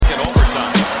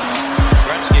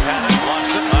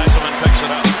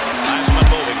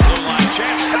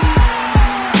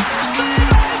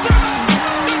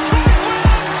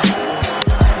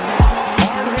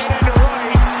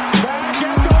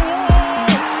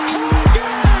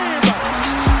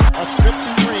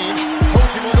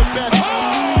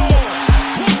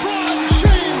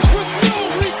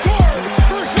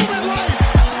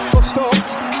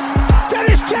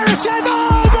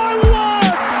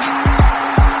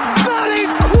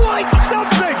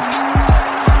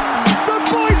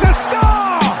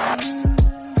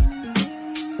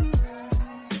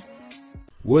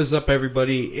What's up,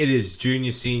 everybody? It is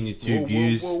Junior Senior Two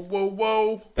Views.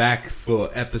 Whoa. Back for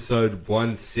episode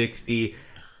 160,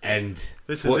 and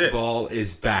football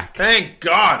is back. Thank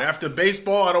God. After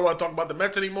baseball, I don't want to talk about the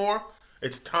Mets anymore.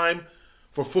 It's time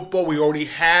for football. We already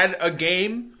had a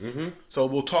game, so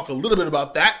we'll talk a little bit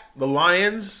about that. The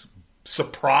Lions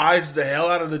surprised the hell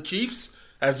out of the Chiefs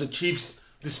as the Chiefs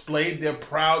displayed their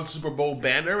proud Super Bowl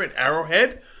banner at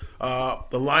Arrowhead.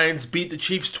 The Lions beat the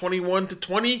Chiefs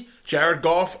 21-20. Jared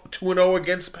Goff 2-0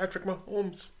 against Patrick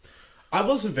Mahomes. I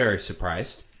wasn't very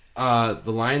surprised. The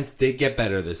Lions did get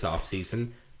better this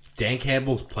offseason. Dan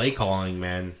Campbell's play calling,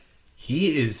 man,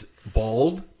 he is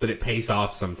bold, but it pays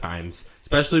off sometimes,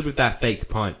 especially with that faked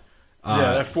punt.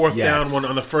 That fourth down one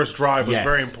on the first drive was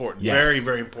very important. Yes. Very,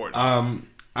 very important.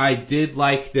 I did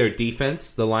like their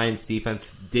defense. The Lions'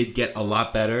 defense did get a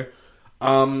lot better.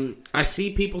 I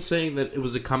see people saying that it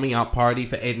was a coming out party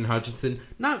for Aiden Hutchinson.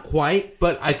 Not quite,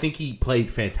 but I think he played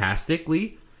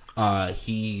fantastically.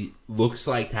 He looks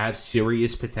like to have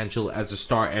serious potential as a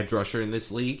star edge rusher in this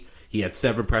league. He had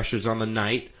 7 pressures on the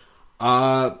night.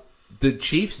 The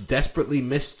Chiefs desperately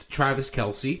missed Travis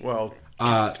Kelce. Well,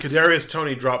 Kadarius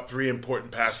Toney dropped 3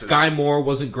 important passes. Sky Moore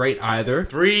wasn't great either.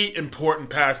 3 important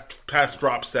pass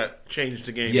drops that changed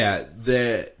the game. Yeah,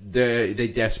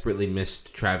 they desperately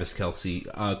missed Travis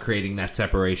Kelce, creating that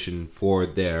separation for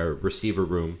their receiver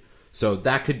room. So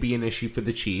that could be an issue for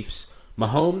the Chiefs.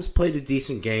 Mahomes played a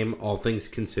decent game, all things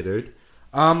considered.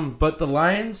 But the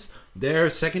Lions, their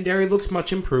secondary looks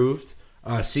much improved.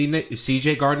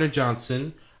 C.J.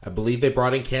 Gardner-Johnson, I believe they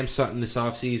brought in Cam Sutton this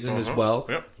offseason as well.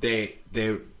 Yep.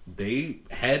 They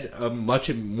had a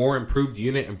much more improved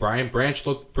unit, and Brian Branch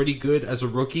looked pretty good as a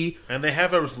rookie. And they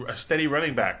have a steady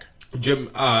running back.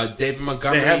 David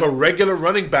Montgomery. They have a regular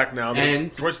running back now.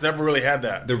 And Detroit's never really had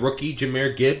that. The rookie,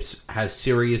 Jahmyr Gibbs, has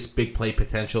serious big play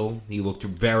potential. He looked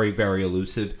very, very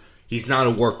elusive. He's not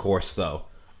a workhorse, though.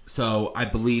 So I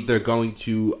believe they're going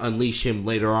to unleash him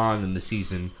later on in the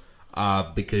season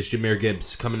because Jahmyr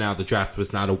Gibbs, coming out of the draft,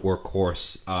 was not a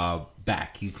workhorse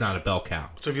back. He's not a bell cow.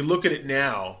 So if you look at it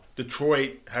now,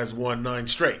 Detroit has won 9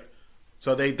 straight.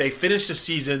 So they finished the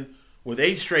season with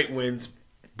 8 straight wins,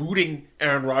 booting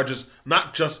Aaron Rodgers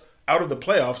not just out of the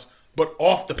playoffs, but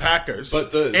off the Packers,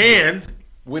 and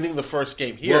winning the first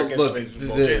game here against the Super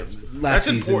Bowl champs. Last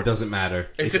season doesn't matter.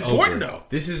 It's important, over.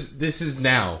 This is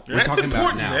now. We're That's talking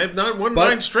important. About now. They have not won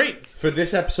 9 straight. For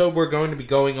this episode, we're going to be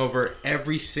going over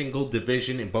every single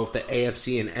division in both the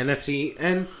AFC and NFC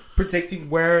and predicting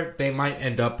where they might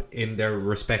end up in their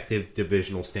respective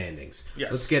divisional standings.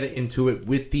 Yes. Let's get into it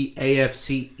with the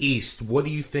AFC East. What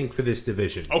do you think for this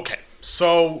division? Okay,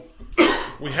 so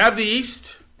we have the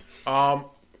East.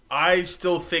 I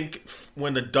still think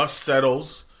when the dust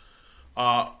settles,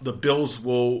 the Bills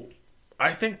will,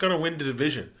 I think, going to win the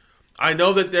division. I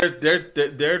know that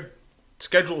their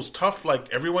schedule is tough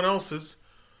like everyone else's,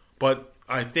 but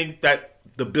I think that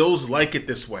the Bills like it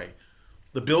this way.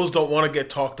 The Bills don't want to get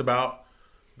talked about.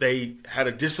 They had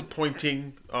a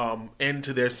disappointing end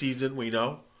to their season, we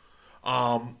know.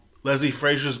 Leslie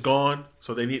Frazier's gone,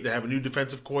 so they need to have a new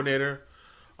defensive coordinator.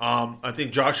 I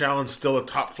think Josh Allen's still a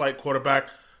top-flight quarterback.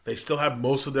 They still have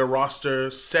most of their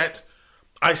roster set.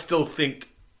 I still think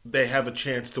they have a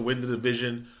chance to win the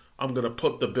division. I'm going to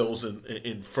put the Bills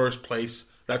in first place.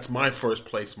 That's my first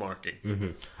place marking. Mm-hmm.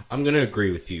 I'm going to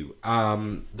agree with you.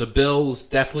 The Bills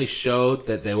definitely showed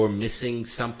that they were missing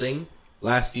something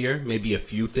last year, maybe a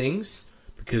few things,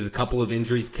 because a couple of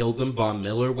injuries killed them. Von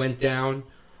Miller went down.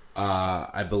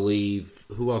 I believe,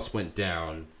 who else went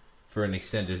down for an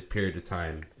extended period of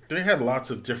time? They had lots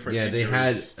of different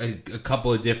injuries. They had a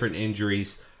couple of different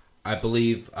injuries. I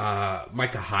believe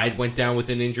Micah Hyde went down with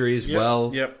an injury as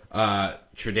well. Yep.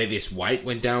 Tre'Davious White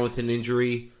went down with an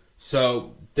injury.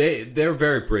 So they're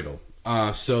very brittle.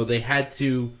 So they had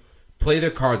to play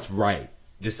their cards right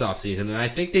this offseason, and I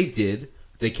think they did.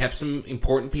 They kept some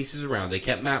important pieces around. They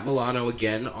kept Matt Milano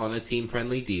again on a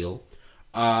team-friendly deal.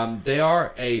 They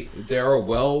are a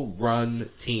well-run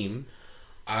team.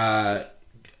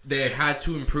 They had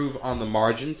to improve on the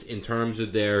margins in terms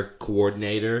of their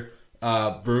coordinator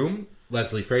room.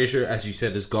 Leslie Frazier, as you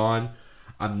said, is gone.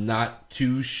 I'm not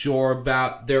too sure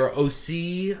about their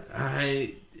OC.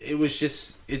 It's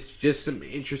just some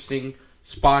interesting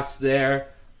spots there.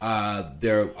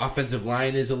 Their offensive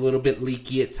line is a little bit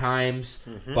leaky at times,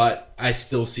 but I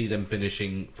still see them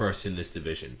finishing first in this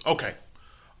division. Okay.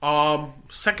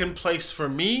 Second place for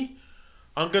me,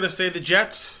 I'm going to say the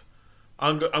Jets.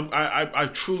 I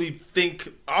truly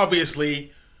think,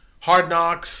 obviously, Hard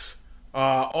Knocks,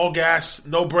 all gas,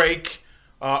 no break.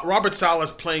 Robert Saleh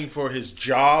is playing for his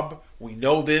job. We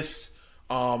know this.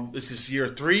 This is year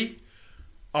 3.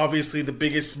 Obviously, the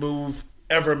biggest move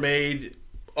ever made,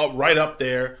 right up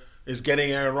there, is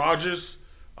getting Aaron Rodgers.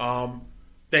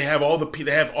 They have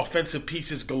they have offensive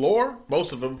pieces galore,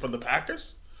 most of them from the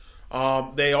Packers.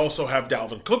 They also have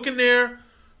Dalvin Cook in there.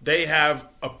 They have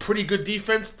a pretty good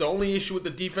defense. The only issue with the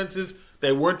defense is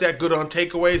they weren't that good on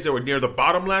takeaways. They were near the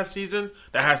bottom last season.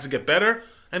 That has to get better.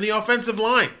 And the offensive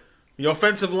line. The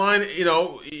offensive line, you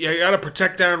got to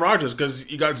protect Aaron Rodgers because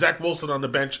you got Zach Wilson on the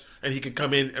bench and he could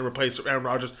come in and replace Aaron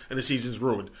Rodgers and the season's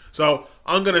ruined. So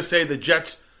I'm going to say the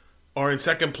Jets are in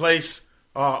second place.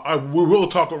 We will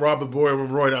talk with Robert Boyer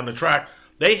and Roy down the track.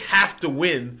 They have to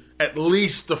win at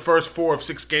least the first 4 of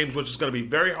 6 games, which is going to be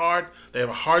very hard. They have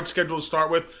a hard schedule to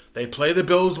start with. They play the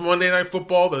Bills Monday Night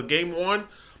Football, the game 1.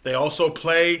 They also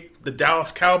play the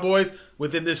Dallas Cowboys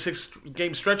within this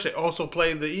 6-game stretch. They also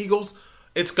play the Eagles.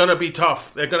 It's going to be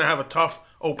tough. They're going to have a tough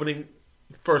opening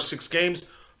first 6 games.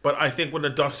 But I think when the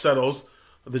dust settles,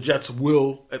 the Jets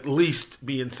will at least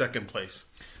be in second place.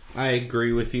 I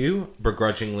agree with you,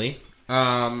 begrudgingly.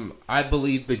 I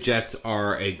believe the Jets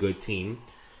are a good team.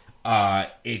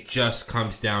 It just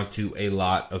comes down to a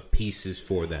lot of pieces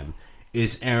for them.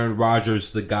 Is Aaron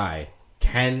Rodgers the guy?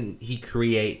 Can he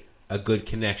create a good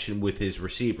connection with his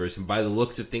receivers? And by the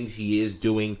looks of things, he is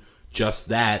doing just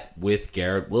that with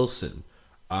Garrett Wilson.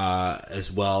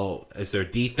 As well as their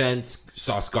defense,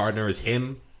 Sauce Gardner is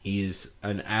him. He is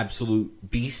an absolute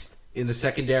beast in the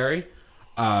secondary.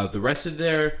 The rest of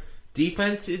their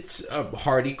defense, it's a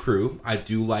hardy crew. I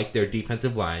do like their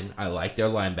defensive line. I like their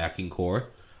linebacking core.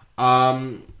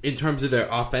 In terms of their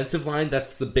offensive line,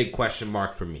 that's the big question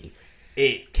mark for me.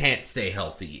 It can't stay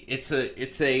healthy.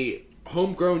 It's a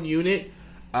homegrown unit.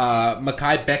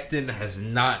 Mekhi Becton has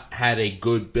not had a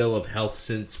good bill of health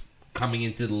since coming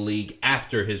into the league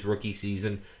after his rookie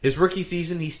season. His rookie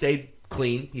season, he stayed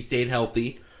clean. He stayed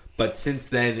healthy. But since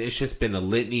then, it's just been a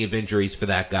litany of injuries for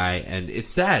that guy. And it's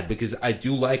sad because I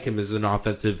do like him as an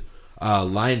offensive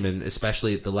lineman,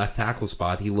 especially at the left tackle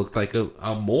spot. He looked like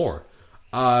a more.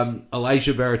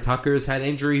 Elijah Vera Tucker's had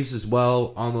injuries as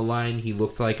well on the line. He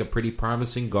looked like a pretty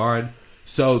promising guard.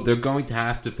 So they're going to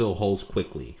have to fill holes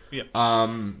quickly. Yeah.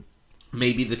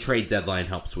 Maybe the trade deadline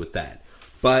helps with that.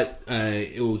 But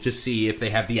we'll just see if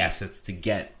they have the assets to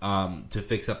get to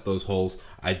fix up those holes.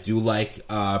 I do like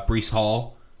Breece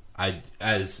Hall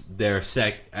as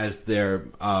their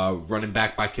running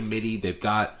back by committee. They've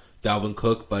got Dalvin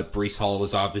Cook, but Breece Hall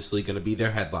is obviously going to be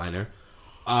their headliner.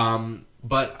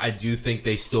 But I do think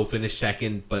they still finish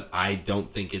second. But I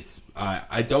don't think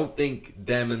I don't think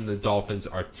them and the Dolphins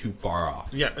are too far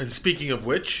off. Yeah, and speaking of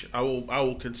which, I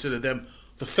will consider them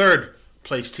the third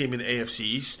place team in the AFC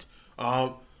East.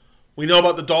 We know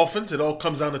about the Dolphins. It all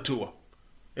comes down to Tua.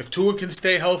 If Tua can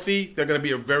stay healthy, they're going to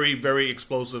be a very, very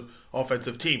explosive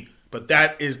offensive team. But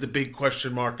that is the big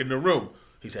question mark in the room.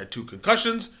 He's had 2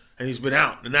 concussions, and he's been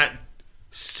out. And that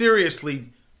seriously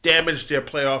damaged their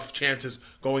playoff chances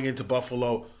going into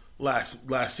Buffalo last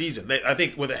season. I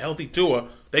think with a healthy Tua,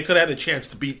 they could have had a chance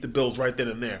to beat the Bills right then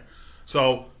and there.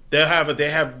 So they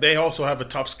also have a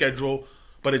tough schedule.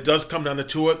 But it does come down to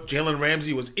Tua. Jalen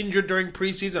Ramsey was injured during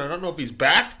preseason. I don't know if he's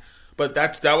back, but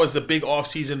that was the big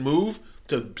offseason move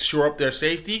to shore up their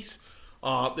safeties.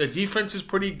 Their defense is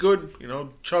pretty good.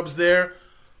 Chubb's there.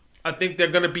 I think they're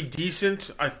going to be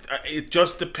decent. It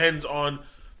just depends on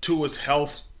Tua's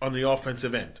health on the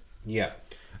offensive end. Yeah,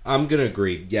 I'm going to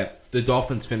agree. Yeah, the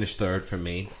Dolphins finished third for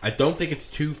me. I don't think it's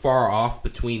too far off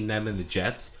between them and the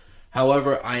Jets.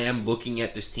 However, I am looking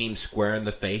at this team square in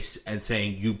the face and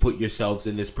saying you put yourselves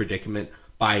in this predicament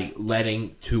by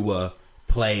letting Tua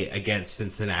play against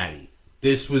Cincinnati.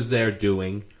 This was their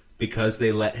doing because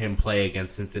they let him play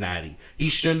against Cincinnati. He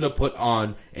shouldn't have put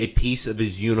on a piece of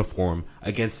his uniform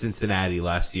against Cincinnati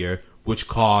last year, which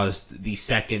caused the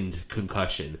second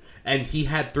concussion. And he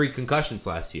had 3 concussions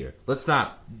last year. Let's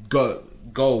not go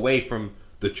away from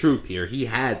the truth here. He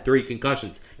had 3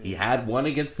 concussions. He had one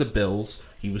against the Bills.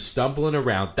 He was stumbling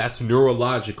around. That's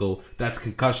neurological. That's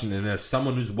concussion. And as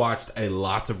someone who's watched a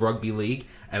lot of rugby league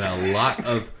and a lot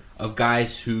of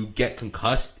guys who get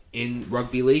concussed in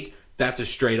rugby league, that's a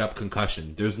straight-up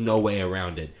concussion. There's no way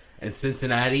around it. And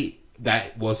Cincinnati,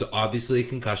 that was obviously a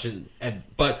concussion.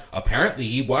 But apparently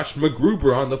he watched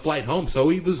MacGruber on the flight home, so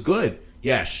he was good.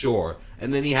 Yeah, sure.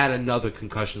 And then he had another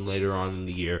concussion later on in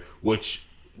the year, which...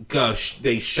 Gosh,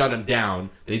 they shut him down.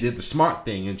 They did the smart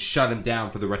thing and shut him down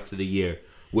for the rest of the year,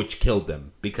 which killed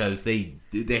them because they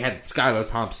had Skylar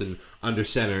Thompson under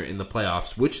center in the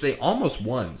playoffs, which they almost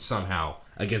won somehow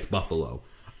against Buffalo.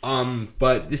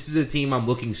 But this is a team I'm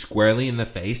looking squarely in the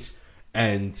face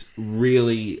and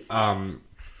really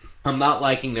I'm not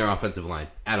liking their offensive line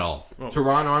at all. Oh.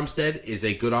 Teron Armstead is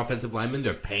a good offensive lineman.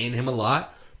 They're paying him a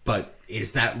lot, but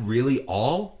is that really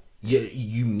all?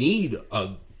 You need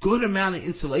a good amount of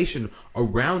insulation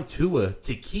around Tua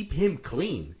to keep him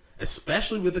clean,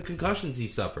 especially with the concussions he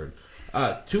suffered.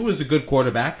 Tua is a good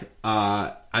quarterback.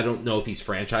 I don't know if he's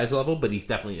franchise level, but he's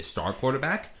definitely a star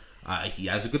quarterback. He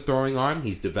has a good throwing arm.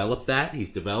 He's developed that.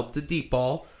 He's developed the deep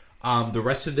ball. The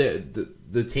rest of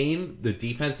the team, the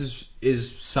defense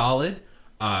is solid,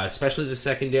 especially the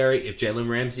secondary. If Jalen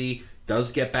Ramsey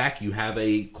does get back, you have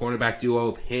a cornerback duo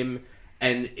of him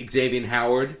and Xavier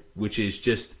Howard, which is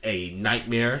just a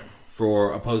nightmare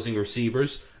for opposing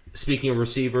receivers. Speaking of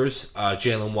receivers,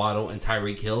 Jalen Waddle and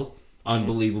Tyreek Hill,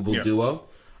 unbelievable duo.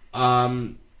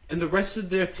 And the rest of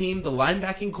their team, the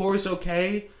linebacking core is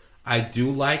okay. I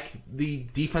do like the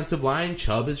defensive line.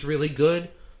 Chubb is really good.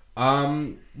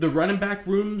 The running back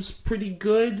room's pretty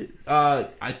good.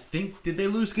 I think, did they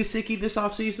lose Gesicki this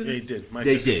offseason? They did.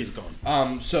 They did.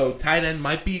 Gone. So tight end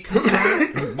might be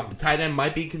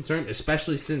concerned.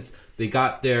 Especially since they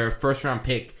got their first round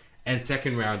pick and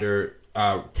second rounder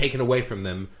taken away from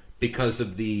them because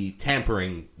of the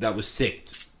tampering that was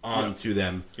sicked onto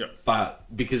them, but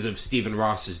because of Stephen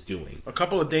Ross's doing. A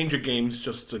couple of danger games,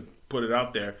 just to put it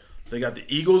out there. They got the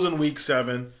Eagles in Week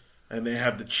 7, and they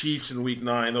have the Chiefs in Week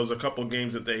 9. Those are a couple of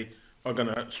games that they are going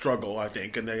to struggle, I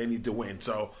think, and they need to win.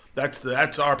 So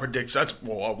that's our prediction.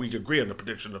 We agree on the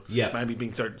prediction of Miami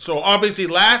being third. So obviously,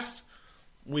 last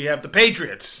we have the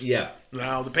Patriots. Yeah.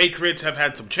 Now the Patriots have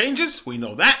had some changes. We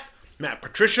know that. Matt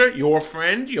Patricia, your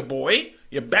friend, your boy,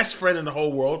 your best friend in the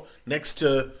whole world, next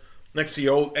to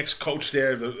your old ex-coach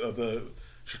there of the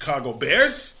Chicago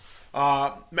Bears.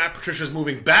 Matt Patricia's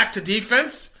moving back to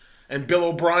defense. And Bill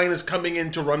O'Brien is coming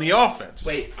in to run the offense.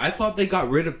 Wait, I thought they got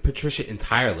rid of Patricia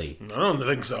entirely. I don't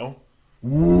think so.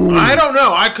 Ooh. I don't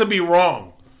know. I could be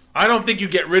wrong. I don't think you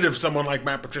get rid of someone like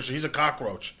Matt Patricia. He's a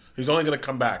cockroach. He's only going to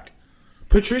come back.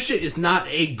 Patricia is not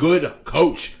a good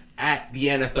coach at the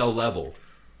NFL level.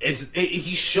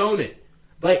 He's shown it.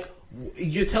 Like,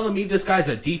 you're telling me this guy's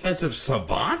a defensive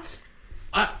savant?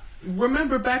 I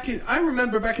remember back in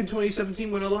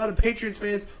 2017 when a lot of Patriots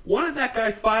fans wanted that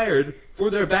guy fired for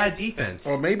their bad defense.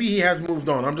 Or maybe he has moved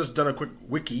on. I'm just done a quick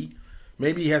wiki.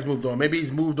 Maybe he has moved on. Maybe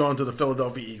he's moved on to the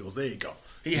Philadelphia Eagles. There you go.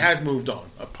 He has moved on.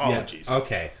 Apologies. Yeah,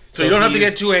 okay. So you don't have to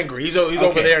get too angry. He's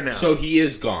over there now. So he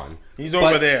is gone. He's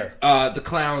over there. The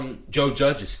clown Joe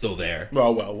Judge is still there.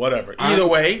 Well, whatever. Either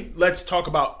way, let's talk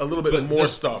about a little bit more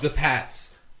stuff. The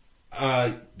Pats.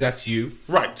 That's you.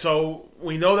 Right. So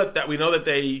we know that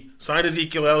they signed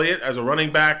Ezekiel Elliott as a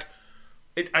running back.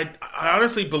 I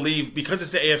honestly believe, because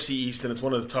it's the AFC East and it's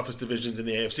one of the toughest divisions in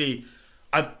the AFC,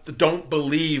 I don't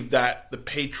believe that the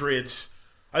Patriots...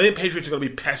 I think Patriots are going to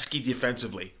be pesky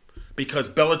defensively because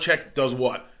Belichick does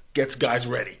what? Gets guys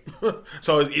ready.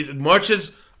 So as much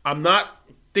as I'm not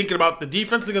thinking about the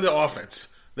defense, think of the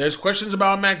offense. There's questions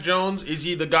about Mac Jones. Is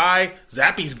he the guy?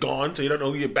 Zappi's gone, so you don't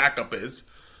know who your backup is.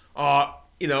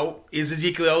 Is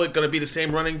Ezekiel Elliott going to be the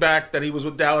same running back that he was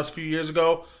with Dallas a few years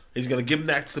ago? He's going to give him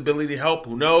that stability to help.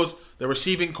 Who knows? The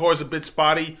receiving core is a bit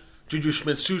spotty. Juju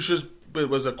Smith-Schuster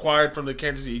was acquired from the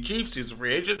Kansas City Chiefs. He's a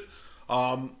free agent.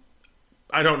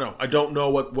 I don't know. I don't know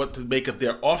what to make of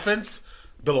their offense.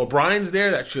 Bill O'Brien's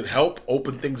there. That should help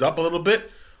open things up a little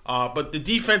bit. But the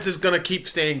defense is going to keep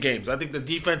staying games. I think the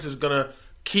defense is going to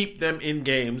keep them in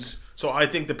games. So I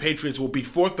think the Patriots will be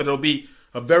fourth, but it'll be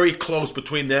a very close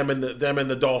between them and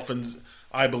the Dolphins.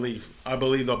 I believe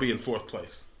they'll be in fourth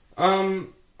place.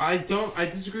 I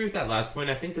disagree with that last point.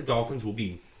 I think the Dolphins will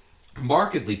be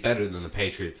markedly better than the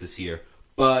Patriots this year.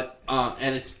 But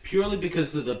and it's purely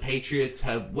because of the Patriots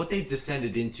what they've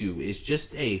descended into is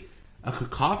just a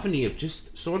cacophony of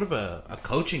just sort of a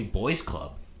coaching boys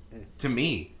club. To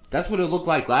me, that's what it looked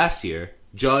like last year.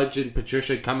 Judge and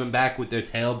Patricia coming back with their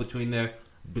tail between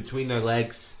their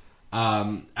legs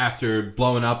after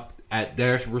blowing up at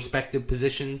their respective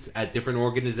positions at different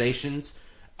organizations.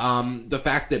 The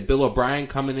fact that Bill O'Brien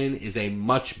coming in is a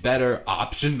much better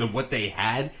option than what they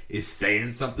had is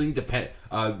saying something.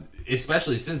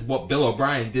 Especially since what Bill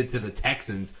O'Brien did to the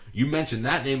Texans. You mentioned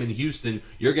that name in Houston,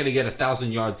 you're going to get a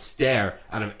 1,000-yard stare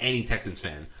out of any Texans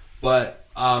fan. But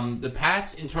the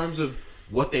Pats, in terms of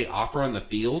what they offer on the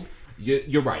field,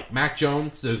 you're right. Mac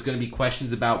Jones, there's going to be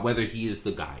questions about whether he is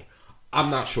the guy. I'm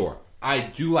not sure. I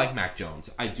do like Mac Jones.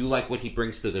 I do like what he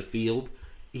brings to the field.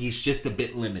 He's just a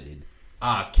bit limited.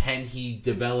 Can he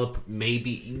develop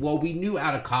maybe... Well, we knew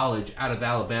out of college, out of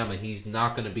Alabama, he's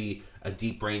not going to be a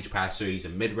deep-range passer. He's a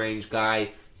mid-range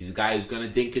guy. He's a guy who's going to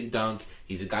dink and dunk.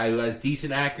 He's a guy who has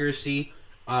decent accuracy.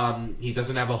 He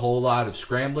doesn't have a whole lot of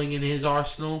scrambling in his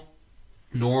arsenal.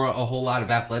 nor a whole lot of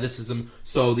athleticism.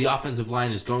 So the offensive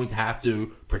line is going to have to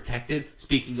protect it.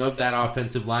 Speaking of that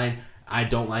offensive line, I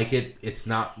don't like it. It's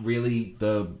not really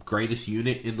the greatest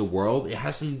unit in the world. It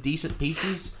has some decent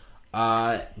pieces,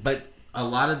 but a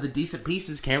lot of the decent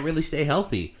pieces can't really stay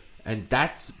healthy. And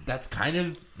that's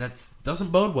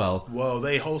doesn't bode well. Well,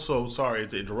 they also, sorry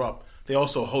to interrupt, they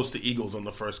also host the Eagles on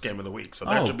the first game of the week. So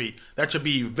that should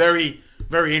be very,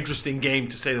 very interesting game,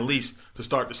 to say the least, to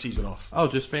start the season off. Oh,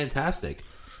 just fantastic.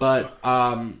 But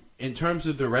in terms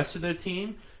of the rest of their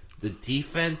team, the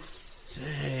defense,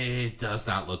 it does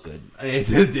not look good.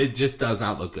 It just does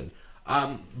not look good.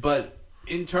 But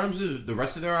in terms of the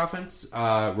rest of their offense,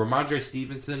 Ramondre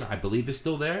Stevenson, I believe, is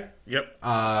still there.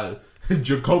 Yep.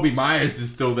 Jacoby Myers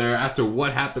is still there after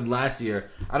what happened last year.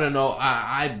 I don't know.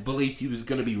 I believed he was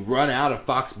going to be run out of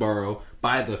Foxborough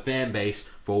by the fan base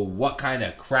for what kind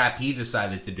of crap he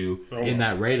decided to do in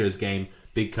that Raiders game,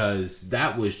 because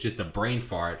that was just a brain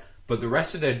fart. But the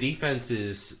rest of their defense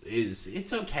is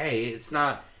it's okay. It's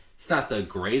not the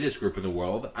greatest group in the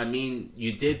world. I mean,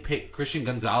 you did pick Christian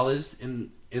Gonzalez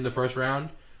in the first round,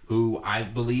 who I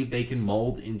believe they can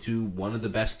mold into one of the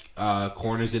best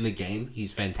corners in the game.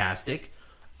 He's fantastic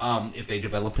if they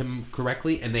develop him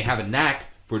correctly, and they have a knack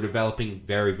for developing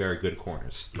very, very good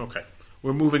corners. Okay.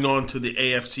 We're moving on to the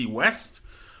AFC West.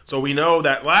 So we know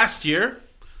that last year,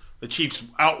 the Chiefs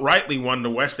outrightly won the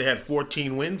West. They had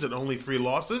 14 wins and only 3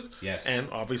 losses. Yes. And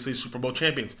obviously Super Bowl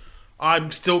champions.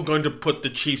 I'm still going to put the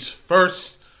Chiefs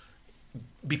first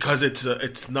because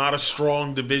it's not a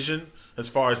strong division as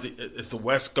far as the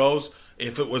West goes.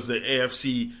 If it was the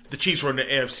AFC, the Chiefs were in the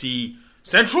AFC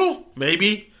Central,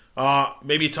 maybe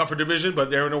a tougher division,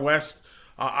 but they're in the West.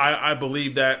 I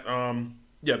believe that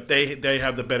they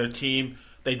have the better team.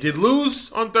 They did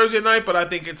lose on Thursday night, but I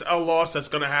think it's a loss that's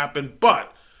going to happen.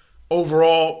 But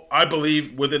overall, I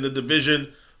believe within the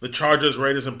division, the Chargers,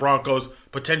 Raiders, and Broncos,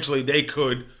 potentially they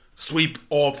could sweep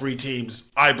all 3 teams.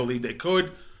 I believe they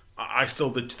could. I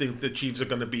still think the Chiefs are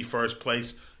going to be first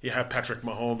place. You have Patrick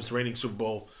Mahomes, reigning Super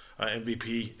Bowl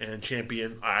MVP and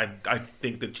champion. I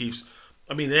think the Chiefs,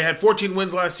 I mean, they had 14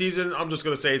 wins last season. I'm just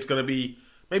going to say it's going to be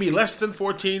maybe less than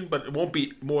 14, but it won't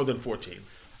be more than 14.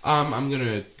 I'm going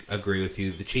to agree with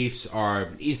you. The Chiefs are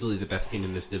easily the best team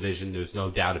in this division. There's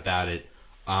no doubt about it.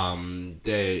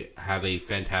 They have a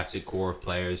fantastic core of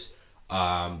players,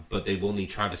 but they will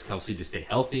need Travis Kelce to stay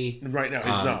healthy. Right now,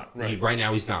 he's not. Right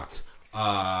now, he's not.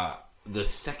 The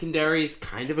secondary is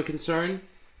kind of a concern.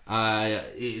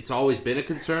 It's always been a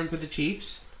concern for the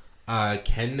Chiefs.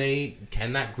 Can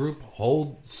that group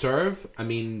serve? I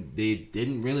mean, they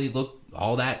didn't really look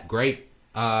all that great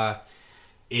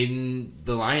in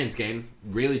the Lions game.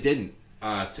 Really didn't,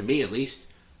 to me at least.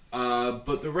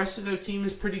 But the rest of their team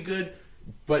is pretty good.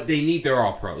 But they need their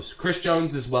all-pros. Chris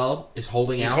Jones as well is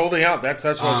holding out. He's holding out. That's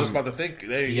what I was just about to think.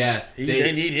 They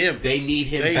need him. They need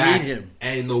him back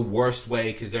in the worst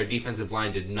way, because their defensive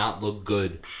line did not look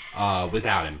good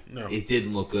without him. No. It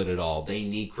didn't look good at all. They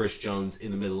need Chris Jones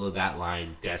in the middle of that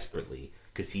line desperately,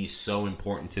 because he's so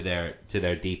important to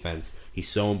their defense. He's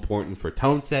so important for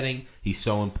tone setting. He's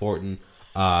so important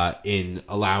in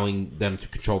allowing them to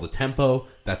control the tempo.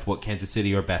 That's what Kansas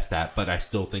City are best at, but I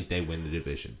still think they win the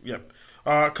division. Yep.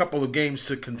 A couple of games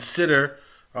to consider.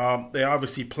 They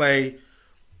obviously play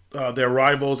their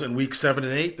rivals in Week 7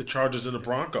 and 8, the Chargers and the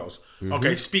Broncos. Mm-hmm.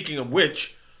 Okay, speaking of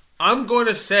which, I'm going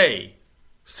to say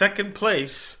second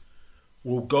place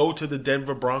will go to the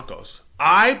Denver Broncos.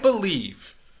 I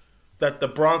believe that the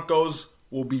Broncos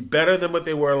will be better than what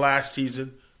they were last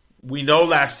season. We know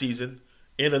last season,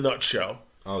 in a nutshell.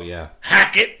 Oh, yeah.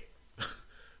 Hackett.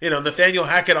 Nathaniel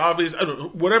Hackett, obviously,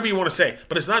 whatever you want to say.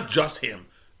 But it's not just him.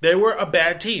 They were a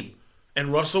bad team.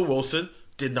 And Russell Wilson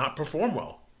did not perform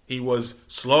well. He was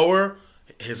slower.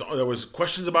 There was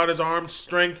questions about his arm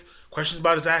strength, questions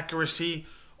about his accuracy,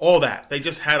 all that. They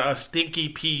just had a stinky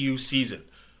PU season.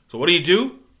 So what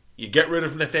do? You get rid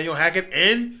of Nathaniel Hackett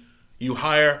and you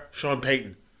hire Sean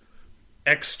Payton.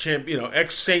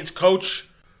 Ex-Saints coach,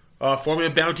 formerly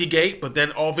of Bounty Gate, but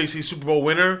then obviously Super Bowl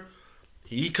winner.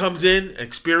 He comes in,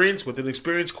 with an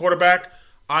experienced quarterback.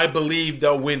 I believe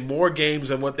they'll win more games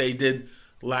than what they did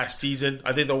last season.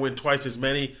 I think they'll win twice as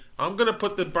many. I'm going to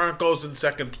put the Broncos in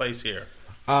second place here.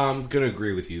 I'm going to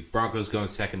agree with you. Broncos go in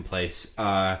second place.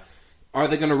 Are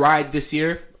they going to ride this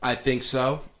year? I think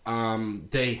so.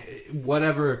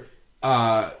 Whatever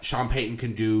Sean Payton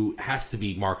can do has to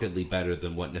be markedly better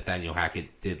than what Nathaniel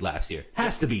Hackett did last year.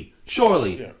 Has to be.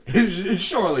 Surely. Yeah.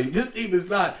 Surely. This team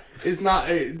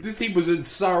this team was in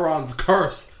Sauron's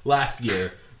curse last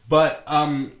year. But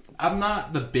I'm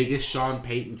not the biggest Sean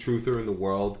Payton truther in the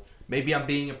world. Maybe I'm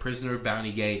being a prisoner of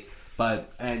Bounty Gate.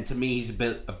 and to me, he's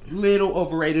a little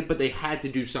overrated, but they had to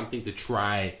do something to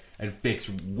try and fix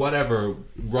whatever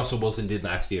Russell Wilson did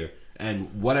last year.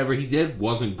 And whatever he did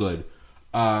wasn't good.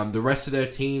 The rest of their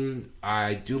team,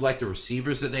 I do like the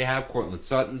receivers that they have. Cortland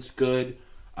Sutton's good.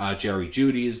 Jerry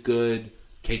Jeudy is good.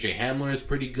 KJ Hamler is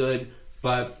pretty good.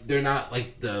 But they're not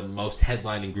like the most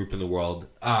headlining group in the world.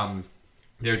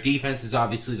 Their defense is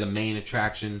obviously the main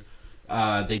attraction.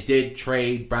 They did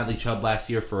trade Bradley Chubb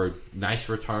last year for a nice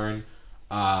return.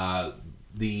 The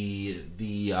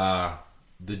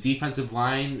defensive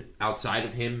line outside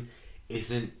of him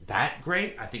isn't that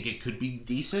great. I think it could be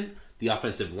decent. The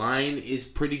offensive line is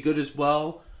pretty good as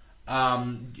well.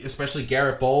 Especially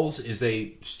Garrett Bowles is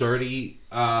a sturdy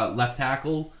left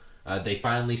tackle. They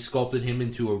finally sculpted him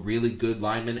into a really good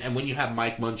lineman. And when you have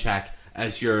Mike Munchak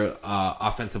as your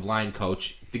offensive line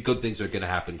coach, the good things are going to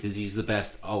happen because he's the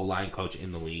best O-line coach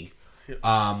in the league.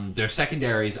 Their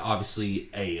secondary is obviously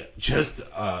a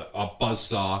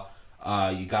buzzsaw.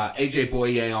 You got A.J.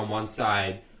 Boye on one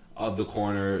side of the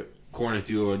corner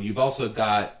duo, and you've also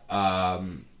got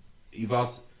the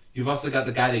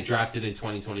guy they drafted in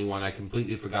 2021. I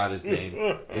completely forgot his name.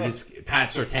 It is Pat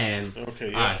Surtain.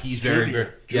 Okay, yeah. He's very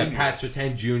Pat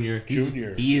Surtain Jr.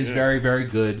 He is very, very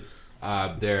good.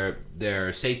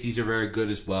 Their safeties are very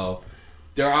good as well.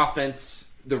 Their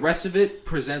offense, the rest of it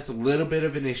presents a little bit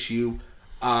of an issue.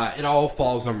 It all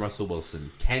falls on Russell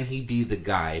Wilson. Can he be the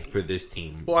guy for this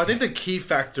team? Well, I think the key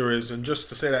factor is, and just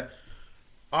to say that,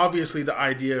 obviously the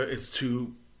idea is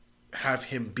to have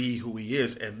him be who he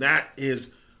is, and that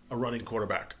is a running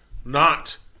quarterback,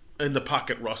 not in the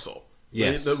pocket Russell.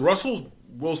 Yes. The Russell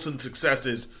Wilson success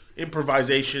is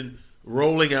improvisation,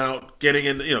 rolling out, getting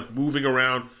in, moving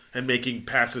around and making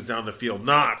passes down the field,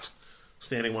 not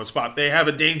standing one spot. They have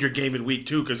a danger game in week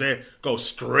 2 because they go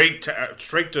straight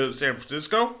to San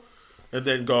Francisco and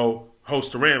then go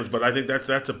host the Rams. But I think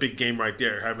that's a big game right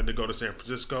there, having to go to San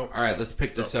Francisco. All right, let's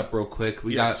pick this up real quick.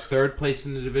 We got third place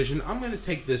in the division. I'm going to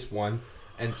take this one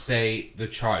and say the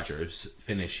Chargers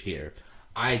finish here.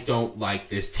 I don't like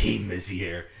this team this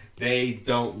year. They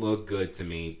don't look good to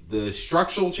me. The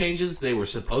structural changes they were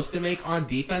supposed to make on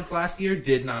defense last year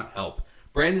did not help.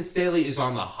 Brandon Staley is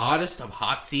on the hottest of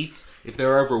hot seats, if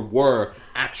there ever were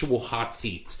actual hot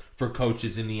seats for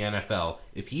coaches in the NFL.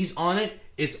 If he's on it,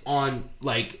 it's on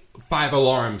like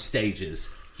 5-alarm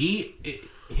stages.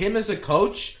 Him as a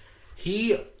coach,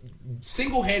 he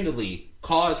single-handedly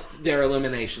caused their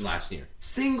elimination last year.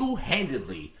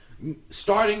 Single-handedly.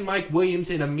 Starting Mike Williams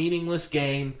in a meaningless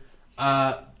game.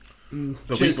 The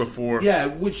week before. Yeah,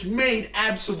 which made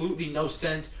absolutely no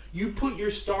sense. You put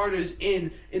your starters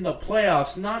in the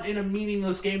playoffs, not in a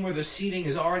meaningless game where the seeding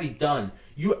is already done.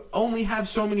 You only have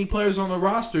so many players on the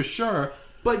roster, sure,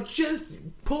 but just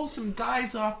pull some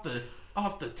guys off the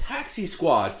taxi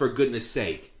squad, for goodness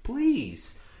sake.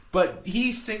 Please. But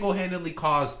he single-handedly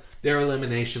caused their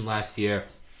elimination last year.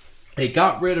 They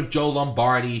got rid of Joe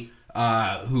Lombardi,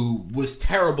 who was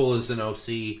terrible as an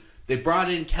OC. They brought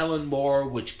in Kellen Moore,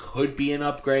 which could be an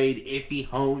upgrade if he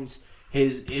hones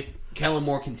if Kellen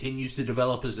Moore continues to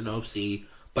develop as an OC.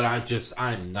 But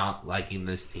I'm not liking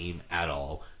this team at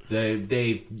all.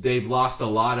 They've lost a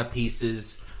lot of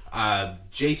pieces.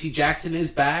 J.C. Jackson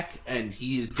is back, and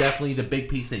he is definitely the big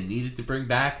piece they needed to bring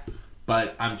back.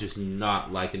 But I'm just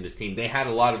not liking this team. They had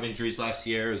a lot of injuries last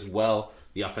year as well.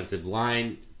 The offensive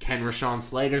line, can Rashawn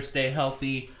Slater stay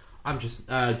healthy?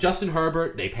 Justin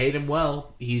Herbert, they paid him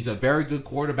well. He's a very good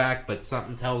quarterback, but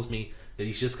something tells me that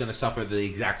he's just going to suffer the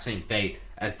exact same fate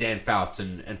as Dan Fouts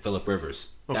and Phillip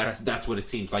Rivers. Okay. That's what it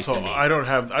seems like to me. I don't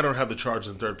have the Chargers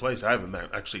in third place. I have them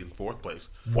actually in fourth place.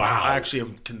 Wow. I actually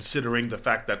am considering the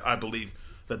fact that I believe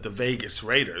that the Vegas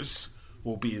Raiders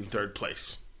will be in third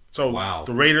place. So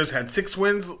The Raiders had 6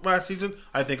 wins last season.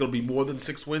 I think it'll be more than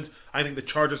 6 wins. I think the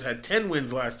Chargers had 10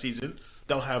 wins last season.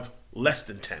 They'll have less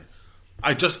than 10.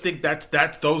 I just think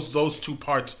those two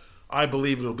parts. I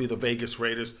believe it'll be the Vegas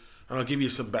Raiders, and I'll give you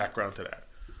some background to that.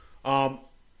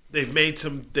 If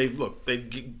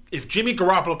Jimmy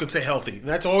Garoppolo can stay healthy, and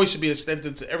that's always should be a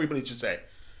sentence everybody should say.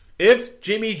 If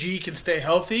Jimmy G can stay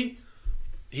healthy,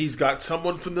 he's got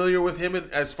someone familiar with him,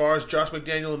 as far as Josh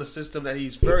McDaniel in the system that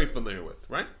he's very familiar with,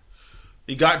 right?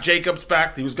 He got Jacobs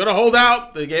back. He was going to hold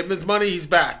out. They gave him his money. He's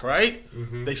back, right?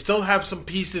 Mm-hmm. They still have some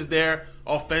pieces there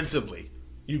offensively.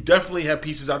 You definitely have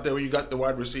pieces out there where you got the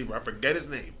wide receiver. I forget his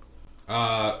name.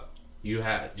 You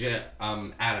have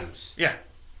Adams. Yeah.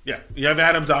 You have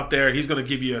Adams out there. He's going to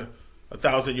give you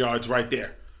 1,000 yards right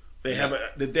there. They have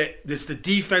it's the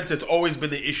defense that's always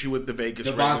been the issue with the Vegas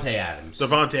Raiders.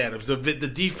 Davante Adams.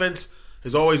 The defense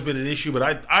has always been an issue,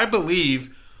 but I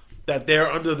believe that they're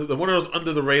one of those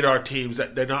under the radar teams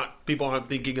that people aren't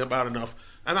thinking about enough.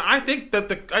 And I think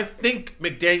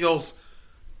McDaniels,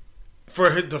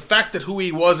 for the fact that who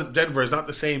he was at Denver is not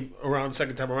the same around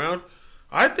second time around,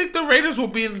 I think the Raiders will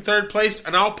be in third place,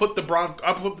 and I'll put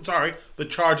the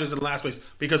Chargers in last place,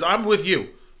 because I'm with you.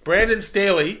 Brandon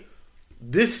Staley,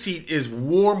 this seat is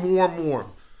warm.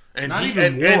 And Not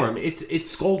even warm.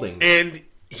 It's scalding. And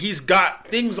he's got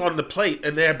things on the plate,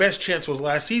 and their best chance was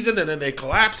last season, and then they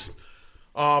collapsed.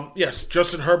 Yes,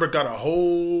 Justin Herbert got a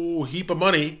whole heap of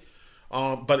money,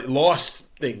 but it lost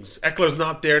things. Eckler's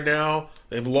not there now.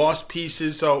 They've lost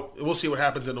pieces, so we'll see what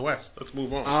happens in the West. Let's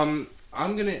move on.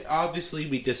 Obviously,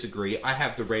 we disagree. I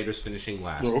have the Raiders finishing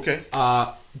last. Oh, okay.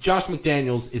 Josh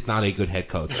McDaniels is not a good head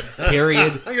coach.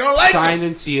 Period. You don't like Signed him.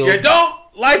 and sealed. You don't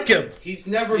like him. He's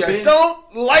never You been.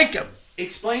 don't like him.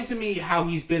 Explain to me how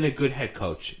he's been a good head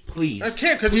coach, please. I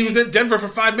can't, because he was in Denver for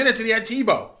 5 minutes and he had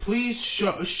Tebow. Please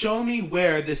show me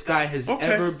where this guy has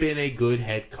ever been a good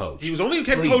head coach. He was only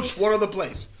head coach one other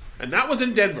place, and that was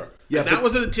in Denver. Yeah, and that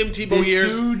was in the Tim Tebow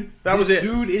years. This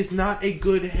dude is not a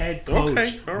good head coach.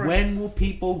 Okay, all right. When will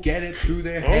people get it through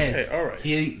their heads? Okay, all right.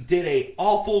 He did an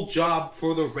awful job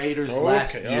for the Raiders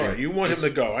last year. All right. You want him to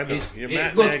go. I know. You're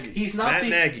Matt look, Nagy. He's not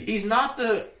Nagy. He's not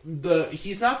the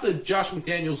Josh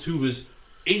McDaniels who was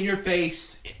in your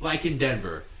face like in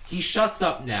Denver. He shuts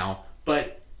up now,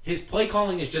 but his play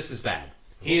calling is just as bad.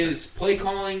 His play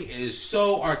calling is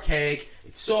so archaic.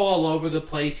 It's so all over the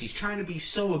place. He's trying to be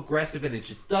so aggressive, and it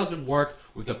just doesn't work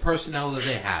with the personnel that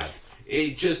they have.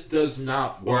 It just does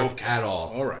not work at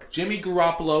all. All right. Jimmy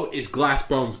Garoppolo is glass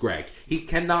bones Greg. He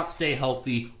cannot stay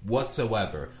healthy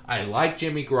whatsoever. I like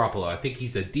Jimmy Garoppolo. I think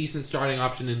he's a decent starting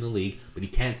option in the league, but he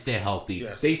can't stay healthy.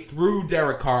 Yes. They threw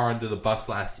Derek Carr under the bus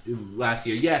last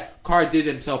year. Yeah, Carr did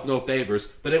himself no favors,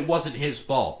 but it wasn't his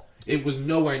fault. It was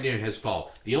nowhere near his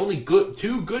fault. The only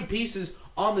two good pieces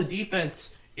on the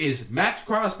defense is Max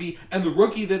Crosby and the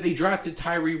rookie that they drafted,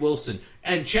 Tyree Wilson.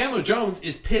 And Chandler Jones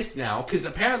is pissed now because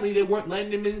apparently they weren't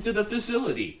letting him into the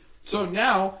facility. So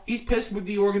now he's pissed with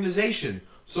the organization.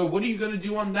 So what are you going to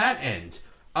do on that end?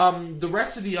 The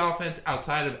rest of the offense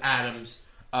outside of Adams,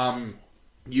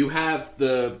 you have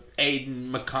the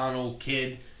Aiden McConnell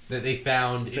kid that they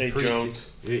found in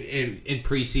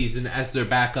preseason as their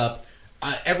backup.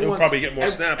 He'll probably get more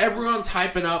snaps. Everyone's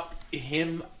hyping up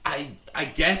him. I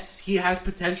guess he has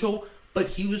potential, but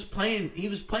he was playing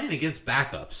against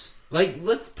backups. Like,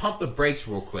 let's pump the brakes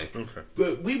real quick. Okay.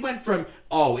 But we went from,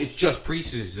 it's just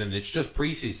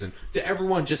preseason, to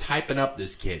everyone just hyping up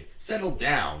this kid. Settle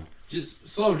down. Just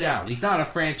slow down. He's not a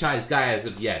franchise guy as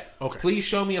of yet. Okay. Please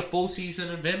show me a full season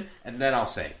of him, and then I'll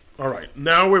say. All right.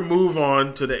 Now we move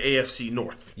on to the AFC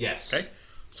North. Yes. Okay.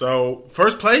 So,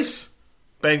 first place,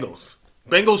 Bengals.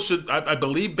 I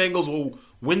believe Bengals will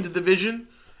win the division.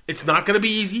 It's not going to be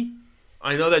easy.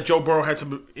 I know that Joe Burrow had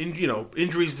some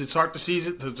injuries to start the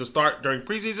season, to start during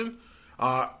preseason.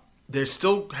 They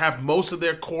still have most of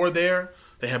their core there.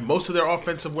 They have most of their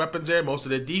offensive weapons there, most of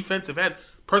their defense. They've had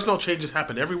personnel changes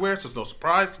happen everywhere, so it's no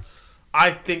surprise.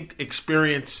 I think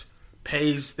experience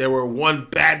pays. They were one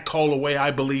bad call away, I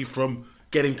believe, from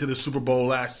getting to the Super Bowl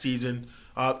last season.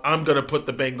 I'm going to put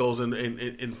the Bengals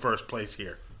in first place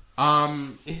here.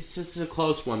 It's just a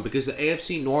close one because the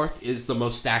AFC North is the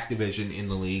most stacked division in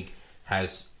the league.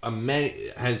 Has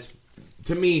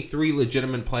to me 3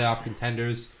 legitimate playoff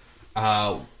contenders.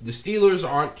 The Steelers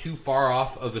aren't too far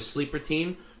off of a sleeper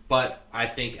team, but I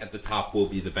think at the top will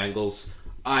be the Bengals.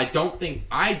 I don't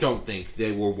think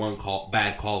they were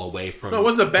bad call away from. No, it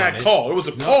wasn't a bad call. It was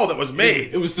a call that was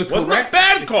made. It was the correct. It wasn't a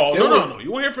bad call. No.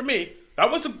 You won't hear from me.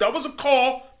 That was a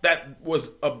call that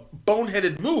was a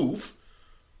boneheaded move.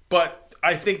 But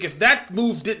I think if that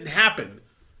move didn't happen,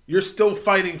 you're still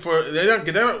fighting for.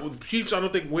 The Chiefs, I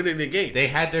don't think, winning the game. They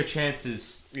had their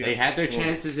chances. Yeah. They had their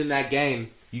chances in that game.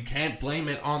 You can't blame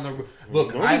it on the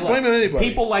look. Blaming anybody.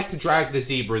 People like to drag the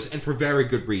zebras, and for very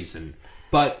good reason.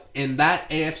 But in that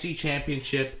AFC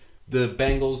Championship, the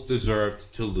Bengals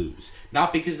deserved to lose.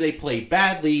 Not because they played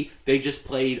badly; they just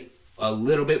played a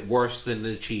little bit worse than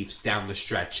the Chiefs down the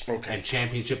stretch, and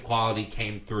championship quality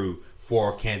came through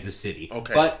for Kansas City.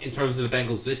 Okay. But in terms of the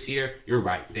Bengals this year, you're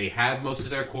right. They have most of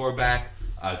their core back.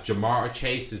 Jamar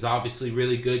Chase is obviously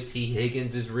really good. T.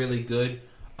 Higgins is really good.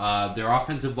 Their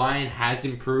offensive line has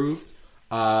improved.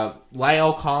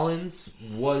 La'el Collins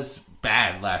was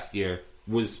bad last year.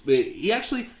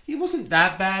 He wasn't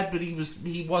that bad, but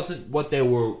he wasn't what they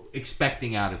were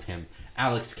expecting out of him.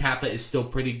 Alex Kappa is still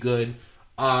pretty good.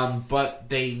 But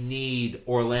they need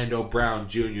Orlando Brown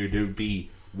Jr. to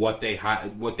be what they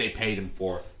paid him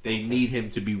for. They need him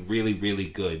to be really, really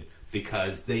good.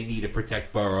 because they need to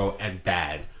protect Burrow and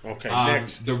bad. Okay,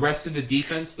 next. The rest of the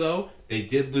defense, though, they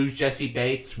did lose Jesse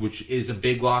Bates, which is a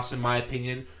big loss in my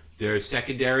opinion. Their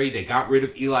secondary, they got rid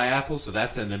of Eli Apple, so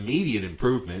that's an immediate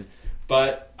improvement.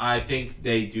 But I think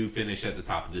they do finish at the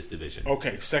top of this division.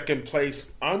 Okay, second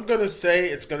place. I'm going to say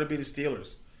it's going to be the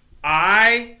Steelers.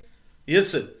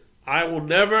 Listen, I will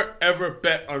never, ever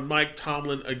bet on Mike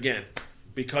Tomlin again.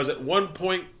 Because at one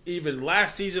point, even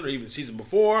last season or even season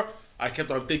before, I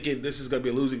kept on thinking this is going to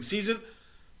be a losing season.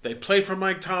 They play for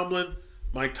Mike Tomlin.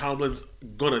 Mike Tomlin's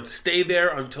going to stay there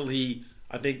until he,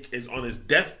 I think, is on his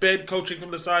deathbed coaching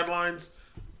from the sidelines.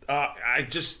 I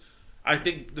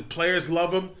think the players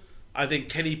love him. I think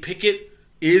Kenny Pickett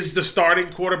is the starting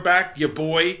quarterback. Your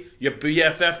boy, your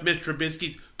BFF, Mitch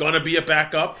Trubisky's going to be a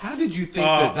backup. How did you think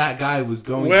that guy was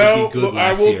going to be good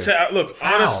last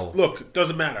year? Look,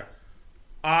 doesn't matter.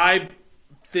 I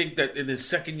think that in his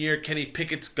second year, Kenny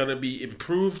Pickett's going to be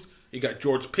improved. You got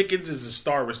George Pickens as a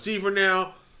star receiver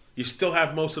now. You still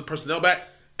have most of the personnel back.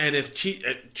 And if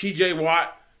TJ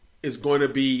Watt is going to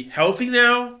be healthy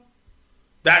now,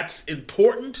 that's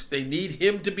important. They need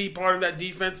him to be part of that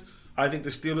defense. I think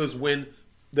the Steelers win.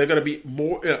 They're going to be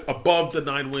more above the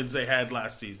 9 wins they had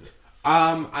last season.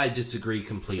 I disagree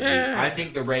completely. I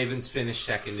think the Ravens finished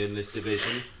second in this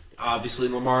division. Obviously,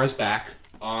 Lamar is back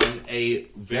on a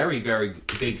very, very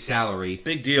big salary.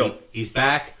 Big deal. He's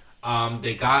back.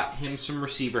 They got him some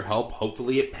receiver help.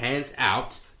 Hopefully it pans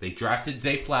out. They drafted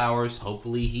Zay Flowers.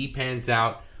 Hopefully he pans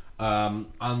out.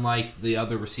 Unlike the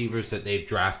other receivers that they've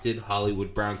drafted,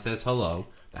 Hollywood Brown says hello.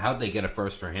 How'd they get a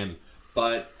first for him?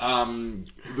 But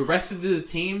the rest of the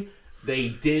team, they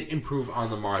did improve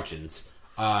on the margins.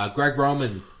 Greg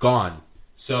Roman, gone.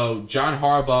 So John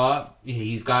Harbaugh,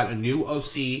 he's got a new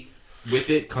OC.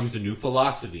 With it comes a new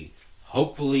philosophy.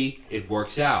 Hopefully it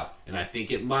works out. And I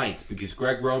think it might, because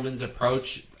Greg Roman's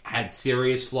approach had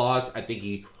serious flaws. I think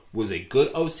he was a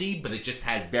good OC, but it just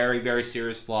had very, very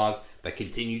serious flaws that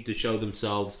continued to show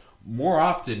themselves more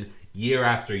often year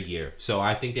after year. So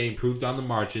I think they improved on the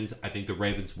margins. I think the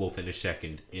Ravens will finish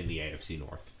second in the AFC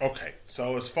North. Okay,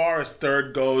 so as far as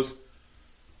third goes,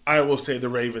 I will say the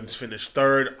Ravens finished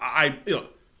third.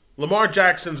 Lamar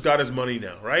Jackson's got his money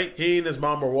now, right? He and his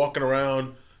mom were walking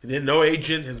around. He didn't know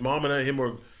agent. His mom and him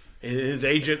were his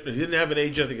agent. He didn't have an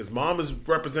agent. I think his mom is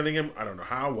representing him. I don't know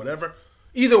how, whatever.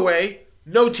 Either way,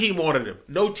 no team wanted him.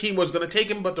 No team was going to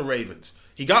take him but the Ravens.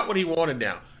 He got what he wanted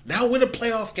now. Now win a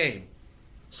playoff game.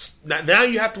 Now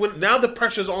you have to win. Now the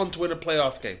pressure's on to win a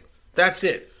playoff game. That's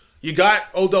it. You got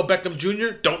Odell Beckham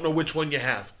Jr. Don't know which one you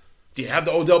have. Do you have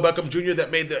the Odell Beckham Jr. that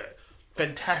made the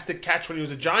fantastic catch when he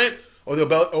was a Giant? Or the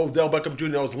Odell Beckham Jr.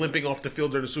 that was limping off the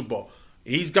field during the Super Bowl?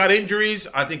 He's got injuries.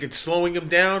 I think it's slowing him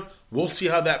down. We'll see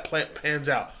how that pans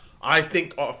out. I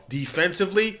think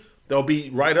defensively, they'll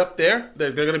be right up there.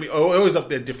 They're going to be always up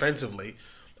there defensively.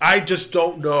 I just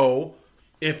don't know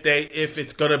if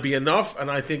it's going to be enough, and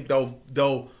I think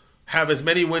they'll have as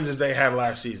many wins as they had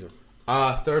last season.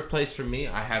 Third place for me,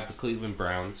 I have the Cleveland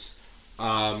Browns.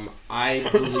 I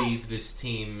believe this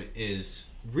team is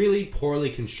really poorly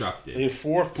constructed. In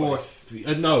fourth place.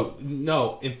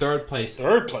 No, in third place.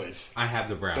 Third place. I have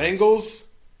the Browns.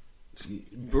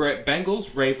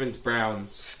 Bengals, Ravens,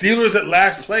 Browns, Steelers at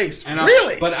last place.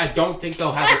 Really? But I don't think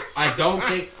they'll have. I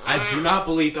do not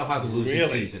believe they'll have a losing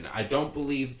season. I don't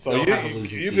believe they'll have a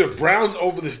losing season. You get Browns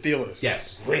over the Steelers.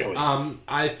 Yes, really.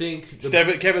 I think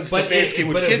Kevin Stefanski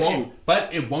would kiss you.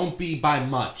 But it won't be by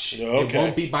much. Okay. It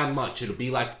won't be by much. It'll be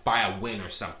like by a win or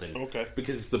something. Okay.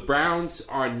 Because the Browns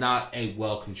are not a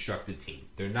well-constructed team.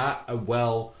 They're not a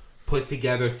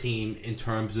well-put-together team in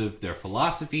terms of their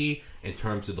philosophy, in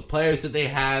terms of the players that they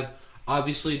have.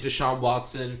 Obviously, Deshaun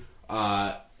Watson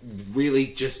really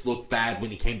just looked bad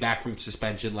when he came back from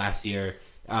suspension last year.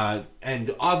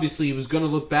 And obviously, he was going to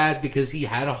look bad because he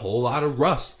had a whole lot of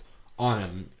rust on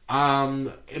him.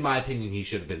 In my opinion, he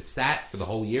should have been sat for the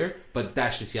whole year, but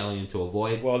that's just yelling into a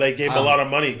void. Well, they gave him a lot of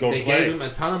money. They gave him a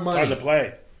ton of money. Time to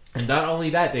play. And not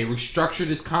only that, they restructured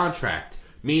his contract,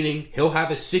 meaning he'll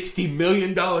have a $60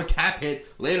 million cap hit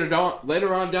later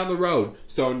on down the road.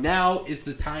 So now is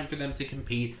the time for them to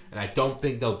compete, and I don't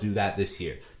think they'll do that this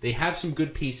year. They have some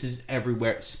good pieces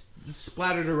everywhere,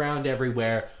 splattered around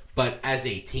everywhere, but as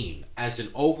a team, as an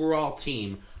overall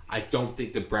team, I don't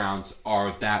think the Browns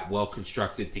are that well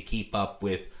constructed to keep up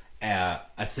with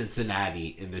a Cincinnati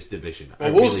in this division.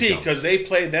 Well, we'll see, because they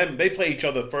play each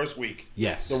other the first week.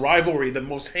 Yes. The rivalry, the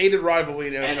most hated rivalry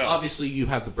in the NFL. And obviously you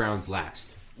have the Browns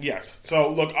last. Yes. So,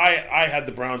 look, I had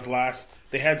the Browns last.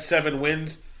 They had 7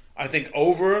 wins, I think,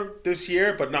 over this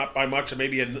year, but not by much.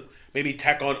 Maybe maybe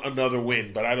tack on another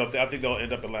win. But I think they'll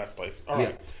end up in last place. All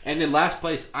right. And in last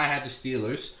place, I had the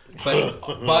Steelers,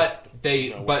 but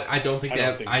I don't think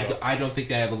I don't think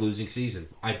they have a losing season.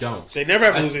 I don't. They never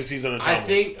have a losing season. I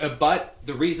think, but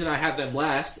the reason I have them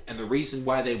last, and the reason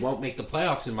why they won't make the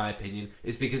playoffs, in my opinion,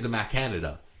 is because of Matt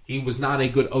Canada. He was not a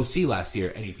good OC last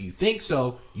year, and if you think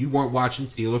so, you weren't watching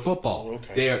Steeler football.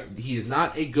 Okay. He is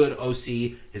not a good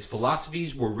OC. His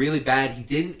philosophies were really bad. He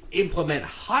didn't implement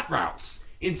hot routes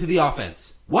into the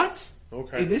offense. What?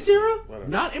 Okay. In this era? Whatever.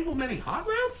 Not implementing hot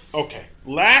routes? Okay.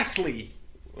 Lastly,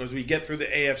 as we get through the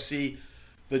AFC,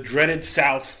 the dreaded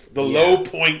South, the low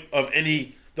point of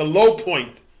the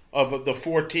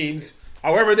four teams.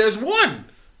 However, there's one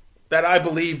that I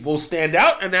believe will stand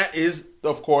out, and that is,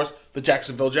 of course, the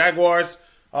Jacksonville Jaguars,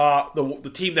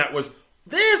 the team that was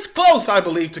this close, I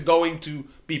believe, to going to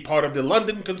be part of the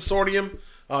London Consortium.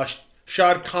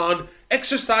 Shad Khan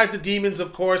exorcised the demons,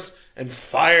 of course, and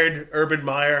fired Urban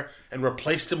Meyer and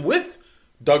replaced him with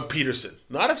Doug Peterson.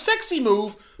 Not a sexy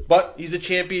move, but he's a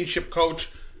championship coach,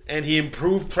 and he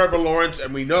improved Trevor Lawrence,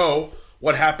 and we know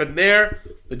what happened there.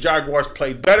 The Jaguars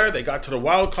played better. They got to the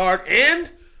wild card and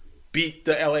beat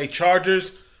the LA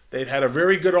Chargers. They've had a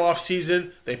very good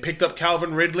offseason. They picked up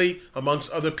Calvin Ridley,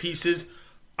 amongst other pieces.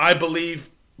 I believe,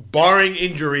 barring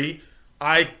injury,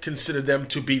 I consider them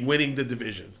to be winning the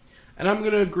division. And I'm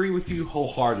going to agree with you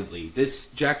wholeheartedly.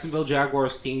 This Jacksonville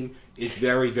Jaguars team is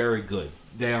very, very good.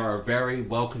 They are a very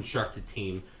well-constructed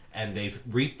team, and they've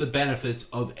reaped the benefits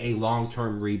of a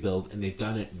long-term rebuild, and they've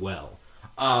done it well.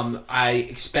 I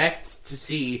expect to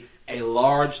see a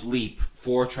large leap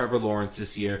for Trevor Lawrence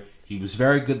this year. He was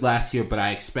very good last year, but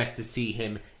I expect to see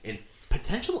him in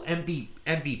potential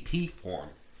MVP form.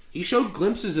 He showed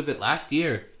glimpses of it last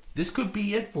year. This could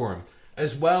be it for him.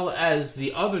 As well as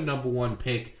the other number one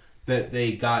pick that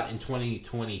they got in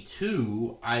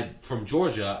 2022 from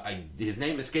Georgia. His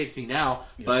name escapes me now,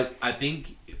 but I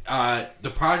think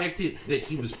the project that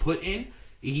he was put in,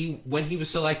 when he was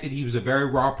selected, he was a very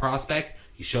raw prospect.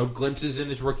 He showed glimpses in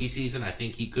his rookie season. I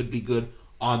think he could be good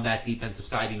on that defensive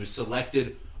side. He was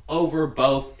selected over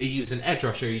both. He was an edge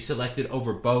rusher. He selected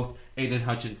over both Aiden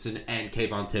Hutchinson and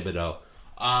Kayvon Thibodeau.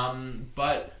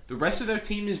 But the rest of their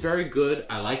team is very good.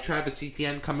 I like Travis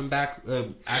Etienne coming back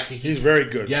after he's very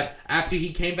good. Yeah, after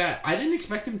he came back. I didn't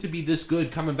expect him to be this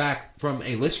good coming back from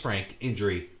a Lisfranc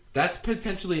injury. That's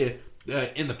potentially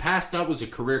in the past that was a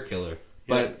career killer.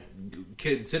 But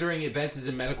considering advances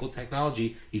in medical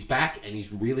technology, he's back and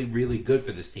he's really, really good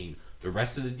for this team. The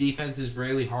rest of the defense is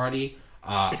really hardy.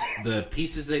 The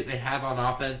pieces that they have on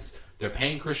offense, they're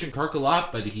paying Christian Kirk a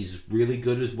lot, but he's really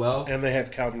good as well. And they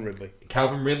have Calvin Ridley.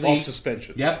 Off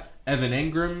suspension. Yep. Evan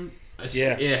Ingram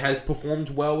has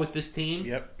performed well with this team.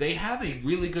 Yep. They have a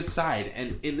really good side.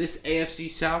 And in this AFC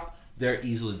South, they're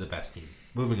easily the best team.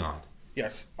 Moving on.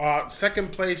 Yes.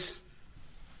 Second place,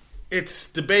 it's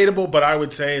debatable, but I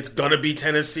would say it's going to be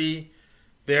Tennessee.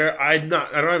 I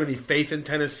don't have any faith in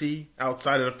Tennessee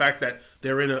outside of the fact that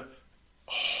they're in a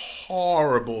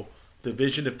horrible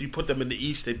division. If you put them in the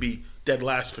East, they'd be dead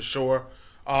last for sure.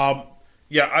 I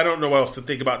don't know what else to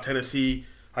think about Tennessee.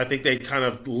 I think they kind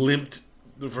of limped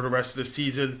for the rest of the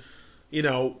season. You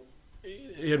know,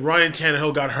 Ryan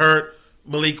Tannehill got hurt.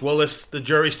 Malik Willis, the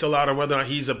jury's still out on whether or not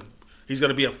he's going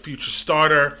to be a future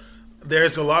starter.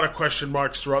 There's a lot of question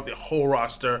marks throughout the whole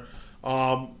roster.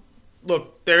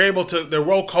 Look, they're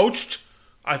well coached.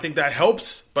 I think that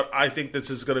helps, but I think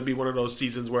this is going to be one of those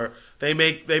seasons where they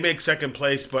make second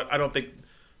place, but I think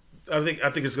it's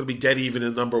going to be dead even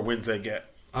in the number of wins they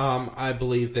get. I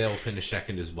believe they'll finish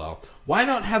second as well. Why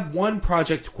not have one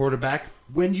project quarterback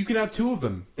when you can have two of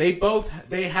them? They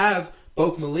have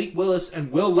both Malik Willis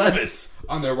and Will Levis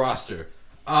on their roster.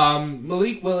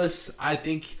 Malik Willis, I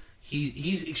think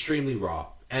he's extremely raw,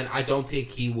 and I don't think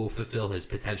he will fulfill his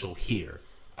potential here.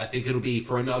 I think it'll be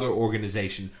for another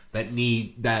organization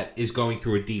that is going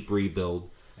through a deep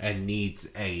rebuild and needs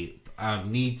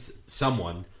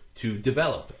someone to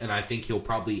develop. And I think he'll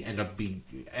probably end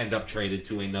up traded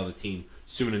to another team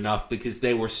soon enough because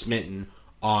they were smitten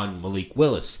on Malik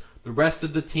Willis. The rest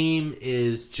of the team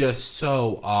is just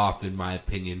so off, in my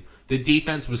opinion. The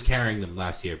defense was carrying them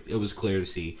last year. It was clear to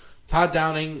see. Todd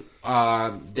Downing,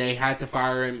 they had to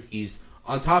fire him. He's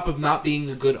on top of not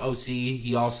being a good OC,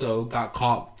 he also got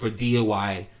caught for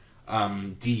DUI,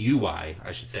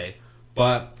 I should say.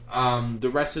 But the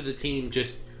rest of the team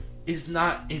just is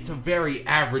not. It's a very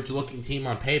average-looking team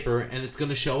on paper, and it's going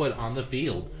to show it on the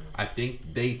field. I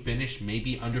think they finished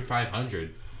maybe under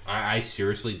 500. I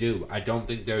seriously do. I don't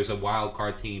think there's a wild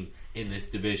card team in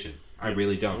this division. I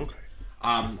really don't. Okay.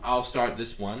 I'll start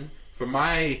this one. For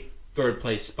my third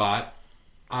place spot,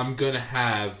 I'm going to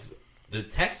have the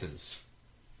Texans.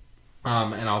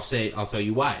 And I'll tell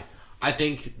you why. I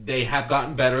think they have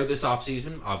gotten better this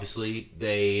offseason. Obviously,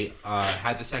 they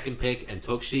had the second pick and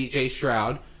took C.J.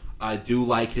 Stroud. I do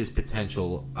like his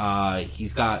potential.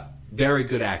 He's got very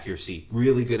good accuracy,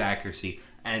 really good accuracy,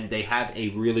 and they have a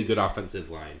really good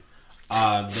offensive line.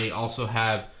 They also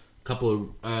have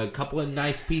a couple of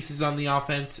nice pieces on the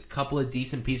offense, a couple of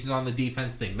decent pieces on the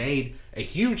defense. They made a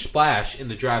huge splash in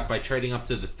the draft by trading up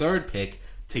to the third pick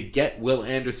to get Will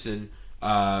Anderson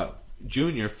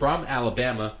Jr. from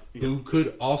Alabama, who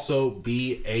could also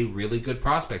be a really good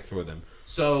prospect for them.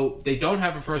 So they don't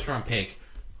have a first-round pick,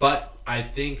 but I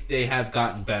think they have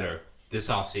gotten better this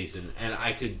offseason, and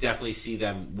I could definitely see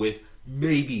them with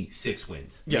maybe 6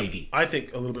 wins. Yeah, maybe. I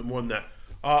think a little bit more than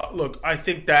that. Look, I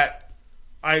think that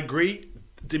I agree.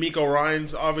 D'Amico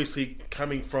Ryans, obviously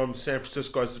coming from San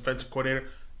Francisco as defensive coordinator,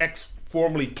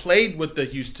 formerly played with the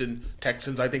Houston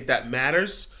Texans. I think that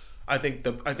matters. I think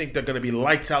they're going to be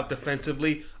lights out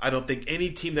defensively. I don't think any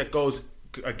team that goes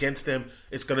against them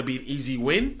is going to be an easy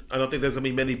win. I don't think there's going to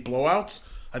be many blowouts.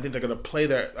 I think they're going to play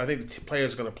I think the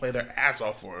players are going to play their ass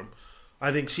off for him.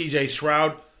 I think C.J.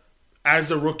 Stroud,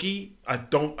 as a rookie, I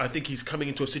think he's coming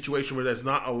into a situation where there's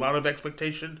not a lot of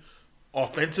expectation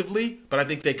offensively, but I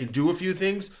think they can do a few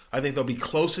things. I think they'll be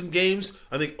close in games.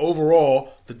 I think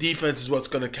overall the defense is what's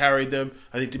going to carry them.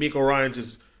 I think D'Amico Ryans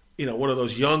is, one of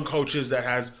those young coaches that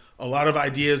has a lot of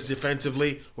ideas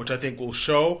defensively, which I think will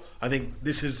show. I think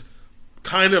this is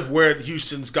kind of where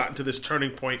Houston's gotten to this turning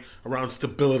point around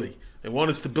stability. They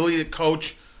wanted stability to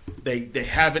coach. They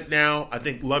have it now. I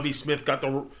think Lovie Smith got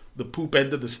the poop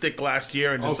end of the stick last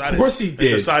year and decided. Of course he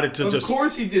did. Of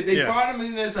course he did. They brought him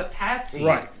in as a patsy.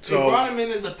 Right. They brought him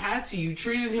in as a patsy. You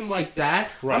treated him like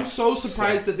that. Right. I'm so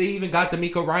surprised that they even got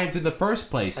D'Amico Ryans in the first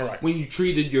place. Right. When you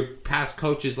treated your past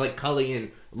coaches like Cully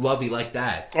and Lovie like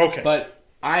that. Okay. But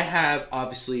I have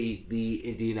obviously the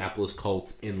Indianapolis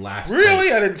Colts in last place.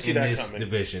 Really? I didn't see that this coming.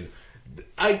 Division.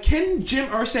 Can Jim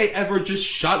Irsay ever just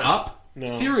shut up? No,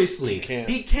 Seriously,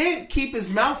 he can't keep his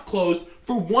mouth closed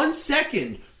for 1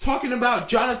 second talking about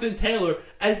Jonathan Taylor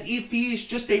as if he's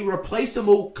just a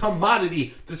replaceable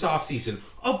commodity this offseason.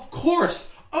 Of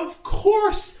course,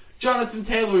 Jonathan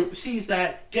Taylor sees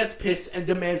that, gets pissed, and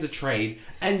demands a trade.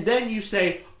 And then you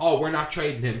say, oh, we're not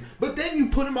trading him. But then you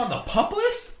put him on the PUP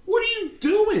list? What are you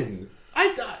doing?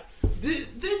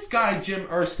 This guy, Jim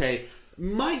Irsay,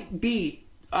 might be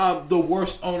the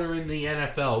worst owner in the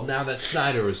NFL now that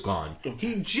Snyder is gone.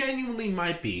 He genuinely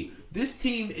might be. This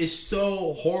team is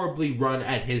so horribly run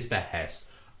at his behest.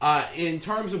 In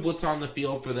terms of what's on the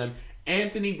field for them,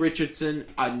 Anthony Richardson,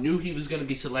 I knew he was going to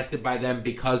be selected by them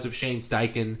because of Shane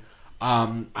Steichen.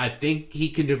 I think he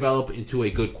can develop into a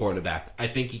good quarterback. I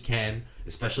think he can,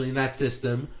 especially in that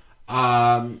system.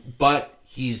 But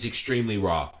he's extremely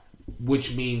raw,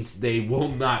 which means they will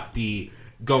not be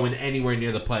going anywhere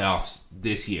near the playoffs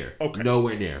this year. Okay.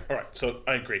 Nowhere near. All right, so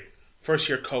I agree.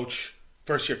 First-year coach,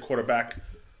 first-year quarterback,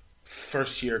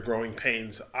 first-year growing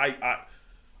pains.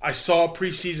 I saw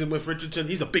preseason with Richardson.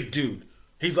 He's a big dude.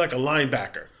 He's like a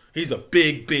linebacker. He's a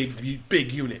big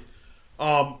unit.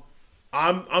 I'm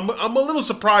a little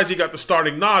surprised he got the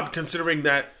starting nod, considering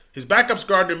that his backup's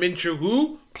Gardner Minshew,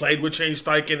 who played with Shane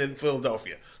Steichen in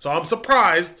Philadelphia. So I'm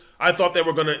surprised. I thought they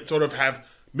were going to sort of have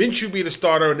Minshew be the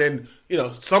starter, and then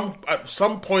at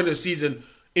some point of the season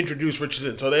introduce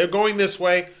Richardson. So they're going this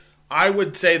way. I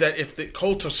would say that if the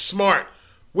Colts are smart,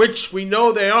 which we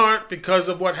know they aren't because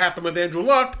of what happened with Andrew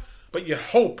Luck, but you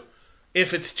hope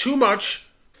if it's too much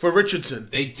for Richardson,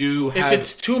 they do have. If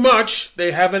it's too much,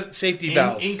 they have a safety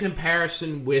valve. In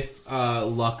comparison with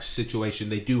Luck's situation,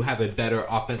 they do have a better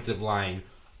offensive line.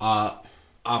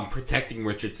 Protecting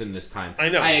Richardson this time. I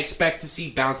know. I expect to see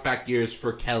bounce back years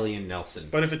for Kelly and Nelson.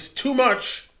 But if it's too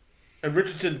much and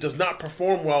Richardson does not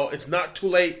perform well, it's not too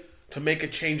late to make a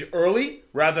change early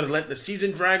rather than let the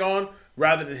season drag on,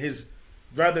 rather than his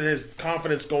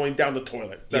confidence going down the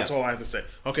toilet. That's all I have to say.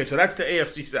 Okay, so that's the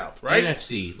AFC South, right?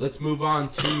 NFC. Let's move on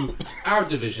to our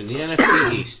division, the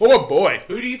NFC East. Oh boy.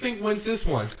 Who do you think wins this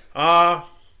one? How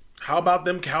about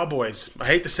them Cowboys? I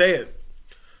hate to say it.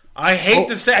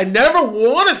 I never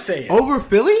want to say it. Over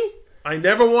Philly? I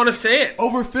never want to say it.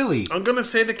 Over Philly. I'm going to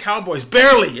say the Cowboys.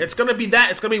 Barely. It's going to be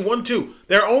that. It's going to be 1-2.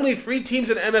 There are only 3 teams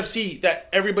in the NFC that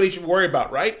everybody should worry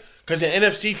about, right? Because the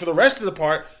NFC for the rest of the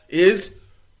part is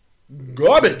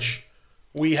garbage.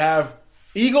 We have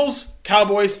Eagles,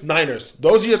 Cowboys, Niners.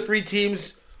 Those are your 3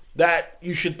 teams that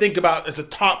you should think about as the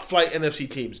top flight NFC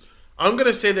teams. I'm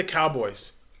going to say the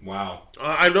Cowboys. Wow.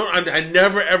 I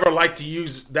never ever like to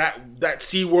use that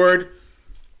C word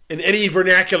in any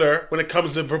vernacular when it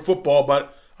comes to football,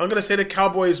 but I'm going to say the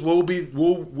Cowboys will win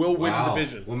the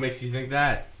division. What makes you think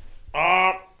that?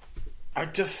 I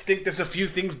just think there's a few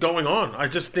things going on. I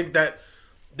just think that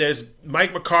there's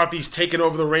Mike McCarthy's taken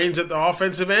over the reins at the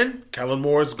offensive end. Kellen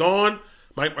Moore's gone.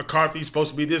 Mike McCarthy's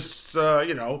supposed to be this,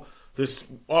 this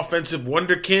offensive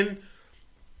wonderkin.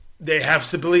 They have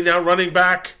stability now running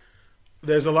back.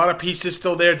 There's a lot of pieces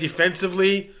still there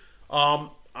defensively.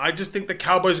 I just think the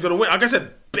Cowboys are going to win. Like I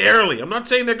said, barely. I'm not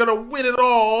saying they're going to win it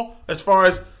all as far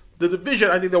as the division.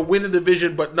 I think they'll win the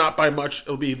division, but not by much.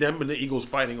 It'll be them and the Eagles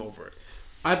fighting over it.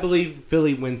 I believe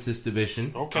Philly wins this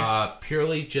division. Okay.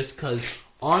 Purely just because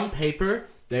on paper,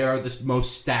 they are the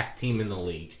most stacked team in the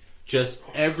league. Just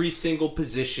every single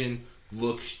position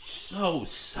looks so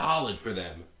solid for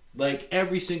them. Like,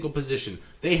 every single position.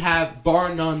 They have,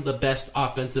 bar none, the best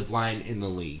offensive line in the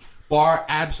league. Bar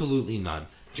absolutely none.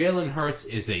 Jalen Hurts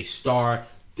is a star.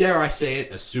 Dare I say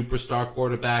it, a superstar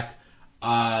quarterback.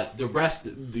 The rest,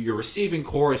 your receiving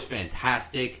core is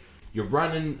fantastic. Your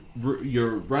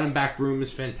running back room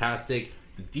is fantastic.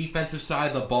 The defensive side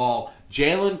of the ball,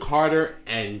 Jalen Carter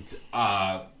and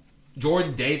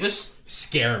Jordan Davis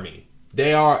scare me.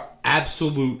 They are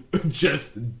absolute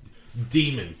just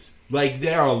demons. Like,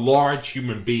 they are large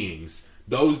human beings.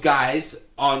 Those guys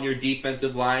on your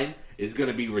defensive line is going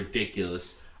to be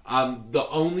ridiculous. The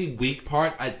only weak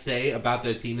part, I'd say, about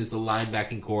their team is the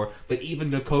linebacking core. But even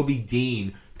Nakobe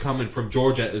Dean, coming from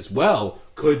Georgia as well,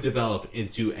 could develop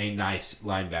into a nice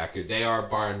linebacker. They are,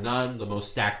 bar none, the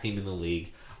most stacked team in the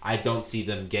league. I don't see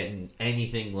them getting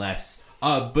anything less.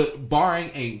 But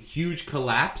barring a huge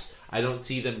collapse, I don't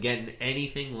see them getting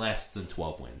anything less than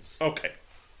 12 wins. Okay.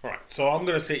 All right. So I'm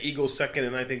going to say Eagles second,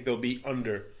 and I think they'll be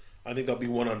under. I think they'll be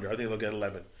one under. I think they'll get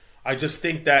 11. I just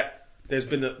think that there's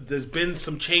been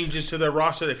some changes to their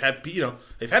roster. They've had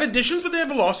additions, but they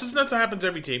have losses, and that's what happens to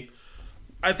every team.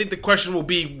 I think the question will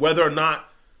be whether or not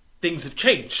things have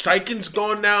changed. Steichen's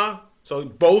gone now, so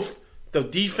both the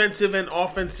defensive and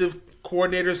offensive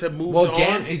coordinators have moved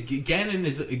on.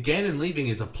 Gannon leaving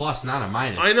is a plus, not a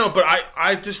minus. I know, but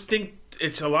I just think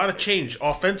it's a lot of change.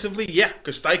 Offensively, yeah,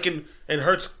 because Steichen and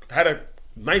Hurts had a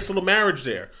nice little marriage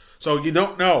there. So you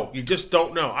don't know. You just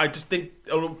don't know. I just think,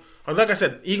 like I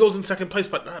said, Eagles in second place,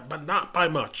 but not by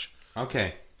much.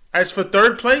 Okay. As for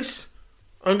third place,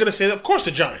 I'm going to say that, of course,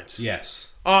 the Giants. Yes.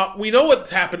 We know what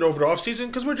happened over the offseason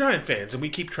because we're Giant fans and we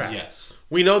keep track. Yes.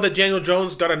 We know that Daniel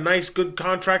Jones got a nice, good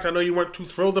contract. I know you weren't too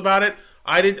thrilled about it.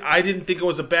 I didn't think it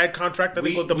was a bad contract. I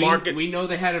think it was the market. We know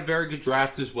they had a very good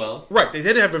draft as well. Right, they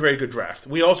did have a very good draft.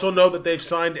 We also know that they've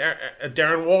signed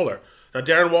Darren Waller. Now,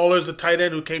 Darren Waller is a tight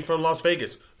end who came from Las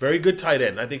Vegas. Very good tight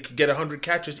end. I think could get 100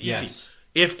 catches easy. Yes.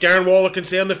 If Darren Waller can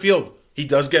stay on the field, he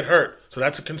does get hurt. So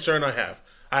that's a concern I have.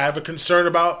 I have a concern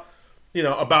about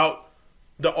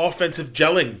the offensive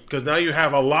gelling because now you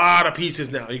have a lot of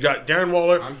pieces now. You got Darren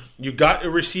Waller. You got a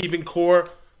receiving core.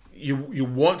 You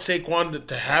want Saquon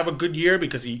to have a good year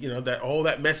because that all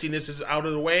that messiness is out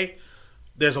of the way.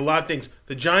 There's a lot of things.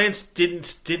 The Giants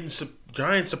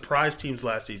Giants surprised teams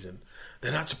last season.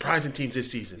 They're not surprising teams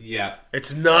this season. Yeah.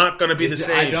 It's not going to be the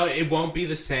same. It won't be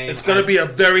the same. It's going to be a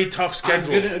very tough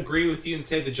schedule. I'm going to agree with you and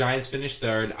say the Giants finish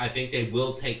third. I think they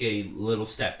will take a little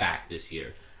step back this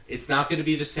year. It's not going to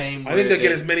be the same. I think they'll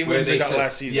get as many wins as they got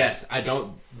last season. Yes, I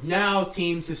don't. Now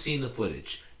teams have seen the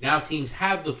footage. Now teams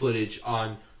have the footage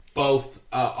on both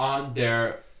on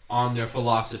their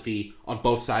philosophy on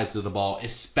both sides of the ball,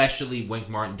 especially Wink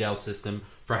Martindale's system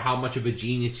for how much of a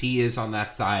genius he is on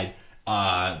that side.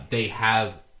 They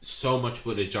have so much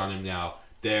footage on him now.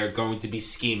 They're going to be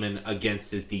scheming against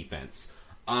his defense.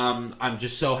 I'm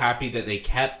just so happy that they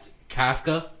kept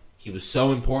Kafka. He was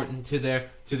so important to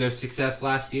their success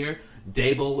last year.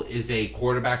 Dable is a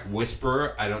quarterback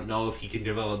whisperer. I don't know if he can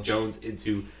develop Jones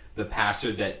into the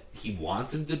passer that he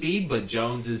wants him to be, but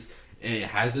Jones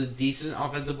has a decent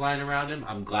offensive line around him.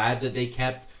 I'm glad that they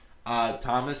kept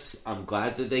Thomas. I'm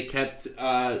glad that they kept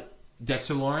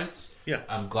Dexter Lawrence. Yeah.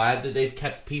 I'm glad that they've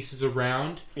kept pieces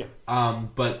around. Yeah.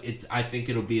 But I think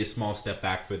it'll be a small step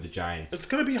back for the Giants. It's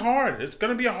going to be hard. It's a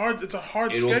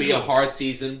hard schedule. It'll be a hard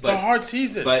season. It's a hard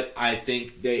season. But I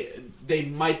think they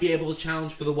might be able to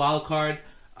challenge for the wild card.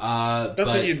 That's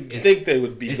what you'd think they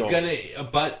would be going.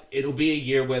 But it'll be a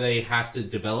year where they have to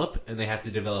develop, and they have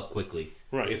to develop quickly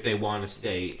if they want to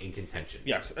stay in contention.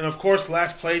 Yes. And, of course,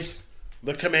 last place,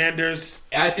 the Commanders.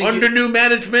 I think under new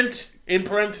management, in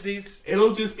parentheses.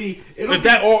 It'll just be...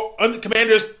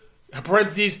 Commanders,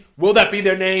 parentheses, will that be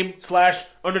their name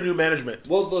 / under new management?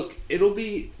 Well, look, it'll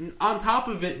be... On top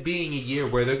of it being a year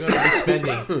where they're going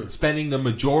to be spending the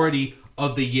majority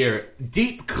of the year,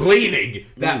 deep cleaning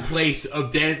that place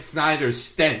of Dan Snyder's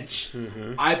stench.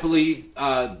 I believe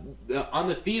on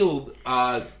the field,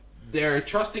 they're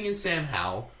trusting in Sam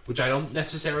Howell, which I don't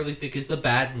necessarily think is a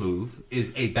bad move.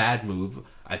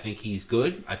 I think he's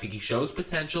good. I think he shows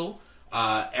potential.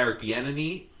 Eric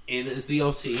Bieniemy in as the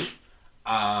OC.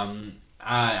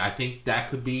 I think that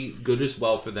could be good as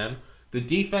well for them. The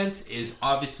defense is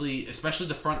obviously, especially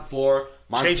the front four.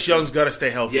 Chase Young's got to stay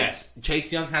healthy. Yes,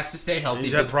 Chase Young has to stay healthy.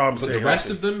 He's had problems but staying the rest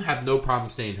healthy. of them have no problem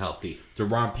staying healthy.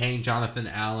 Deron Payne, Jonathan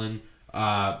Allen,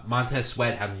 Montez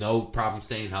Sweat have no problem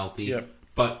staying healthy. Yep.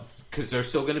 But because they're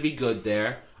still going to be good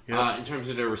there. Yep. In terms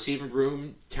of their receiving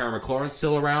room, Terry McLaurin's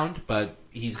still around, but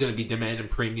he's going to be demanding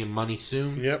premium money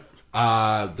soon. Yep.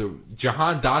 The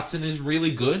Jahan Dotson is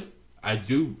really good. I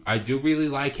do really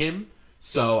like him.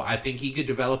 So I think he could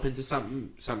develop into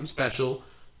something special.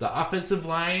 The offensive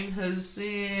line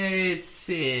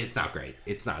it's not great.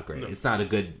 It's not great. No. It's not a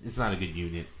good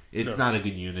unit. It's not a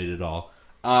good unit at all.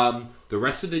 The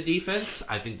rest of the defense,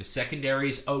 I think the secondary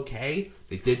is okay.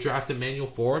 They did draft Emmanuel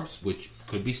Forbes, which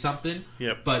could be something.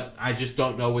 Yep. But I just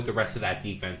don't know with the rest of that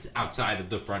defense outside of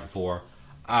the front four.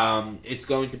 It's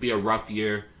going to be a rough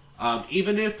year.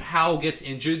 Even if Howell gets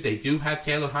injured, they do have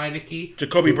Taylor Heineke.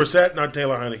 Jacoby Brissett, not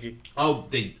Taylor Heineke.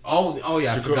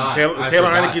 I forgot. Taylor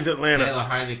Heineke's Atlanta. Taylor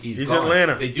Heineke's He's gone.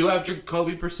 Atlanta. They do have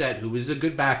Jacoby Brissett, who is a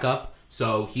good backup,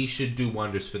 so he should do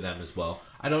wonders for them as well.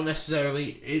 I don't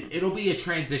necessarily... It'll be a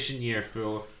transition year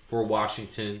for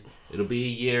Washington. It'll be a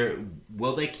year...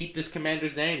 Will they keep this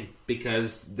commander's name?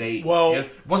 Because it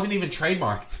wasn't even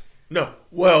trademarked. No.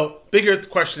 Well, bigger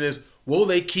question is, will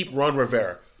they keep Ron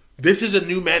Rivera? This is a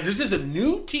new man. This is a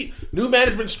new team, new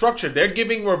management structure. They're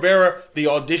giving Rivera the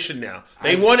audition now.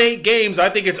 They won 8 games. I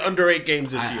think it's under 8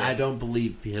 games this year. I don't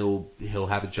believe he'll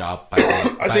have a job.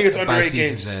 I think it's under 8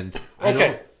 games. End.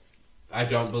 Okay. I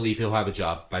don't believe he'll have a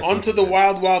job. On to the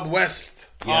Wild Wild West.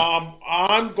 Yeah.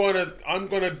 I'm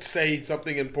gonna say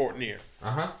something important here.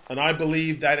 And I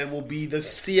believe that it will be the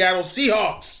Seattle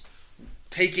Seahawks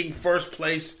taking first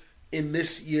place in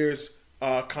this year's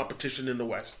competition in the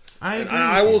West.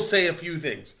 I will say a few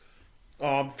things.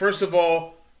 First of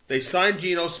all, they signed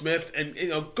Geno Smith, and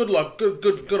good luck,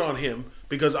 good on him,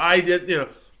 because I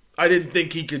didn't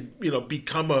think he could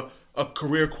become a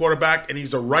career quarterback, and he's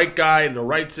the right guy in the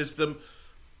right system.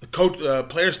 The coach,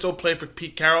 players still play for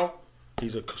Pete Carroll.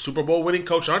 He's a Super Bowl winning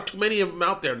coach. Aren't too many of them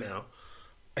out there now.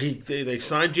 They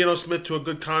signed Geno Smith to a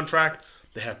good contract.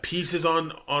 They have pieces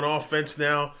on offense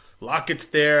now. Lockett's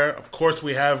there. Of course,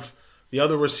 we have the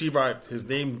other receiver, his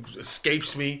name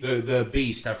escapes me. The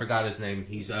beast, I forgot his name.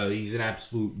 He's an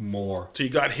absolute more. So you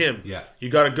got him. Yeah. You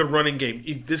got a good running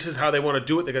game. This is how they want to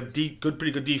do it. They got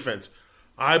pretty good defense.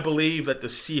 I believe that the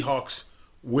Seahawks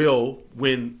will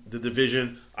win the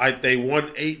division. They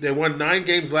won 9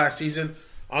 games last season.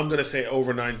 I'm going to say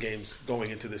over 9 games going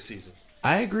into this season.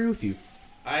 I agree with you.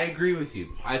 I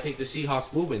think the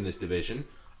Seahawks will win this division.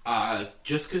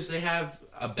 Just because they have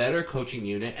a better coaching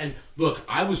unit. And look,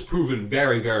 I was proven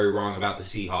very, very wrong about the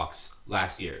Seahawks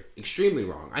last year. Extremely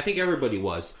wrong. I think everybody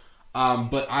was.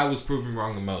 But I was proven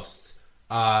wrong the most.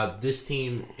 This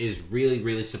team is really,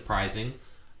 really surprising.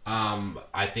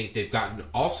 I think they've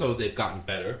gotten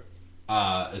better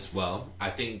as well. I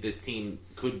think this team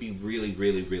could be really,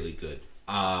 really, really good.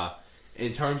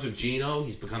 In terms of Geno,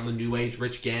 he's become the new age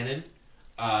Rich Gannon.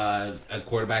 A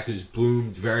quarterback who's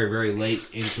bloomed very, very late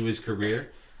into his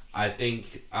career. I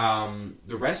think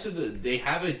the rest of they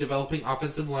have a developing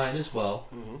offensive line as well.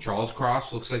 Mm-hmm. Charles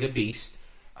Cross looks like a beast.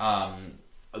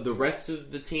 The rest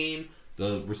of the team,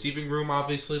 the receiving room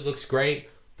obviously looks great.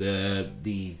 The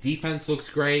defense looks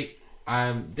great.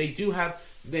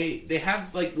 They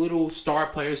have like little star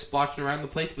players splotching around the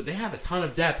place, but they have a ton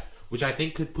of depth, which I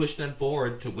think could push them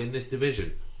forward to win this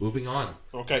division. Moving on.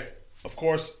 Okay. Of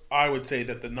course, I would say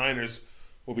that the Niners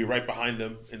will be right behind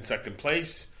them in second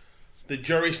place. The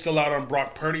jury's still out on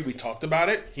Brock Purdy. We talked about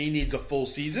it. He needs a full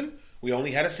season. We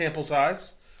only had a sample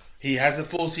size. He has a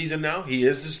full season now. He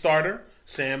is the starter.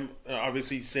 Sam, oh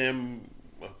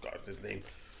God, his name.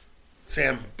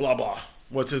 Sam blah blah.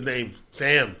 What's his name?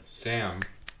 Sam.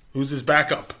 Who's his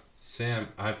backup? Sam.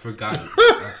 I forgot.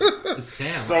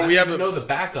 Sam. So we have to know the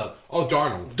backup. Oh,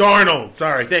 Darnold.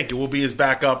 Sorry, thank you. Will be his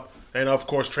backup. And of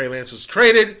course, Trey Lance was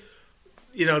traded.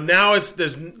 Now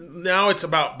it's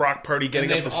about Brock Purdy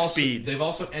getting up to speed. They've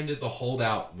also ended the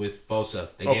holdout with Bosa.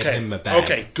 They gave him a bag.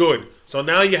 Okay, good. So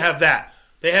now you have that.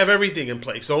 They have everything in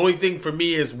place. The only thing for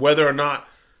me is whether or not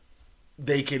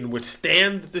they can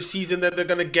withstand the season that they're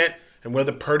going to get, and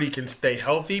whether Purdy can stay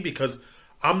healthy. Because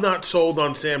I'm not sold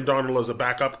on Sam Darnold as a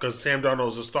backup because Sam Darnold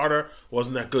as a starter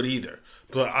wasn't that good either.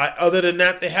 But other than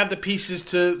that, they have the pieces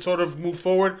to sort of move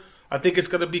forward. I think it's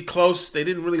going to be close. They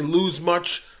didn't really lose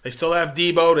much. They still have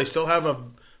Debo. They still have a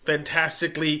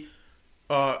fantastically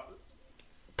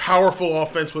powerful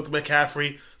offense with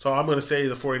McCaffrey. So I'm going to say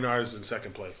the 49ers in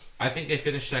second place. I think they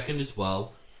finished second as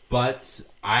well. But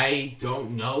I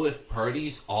don't know if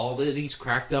Purdy's all that he's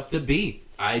cracked up to be.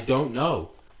 I don't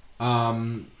know.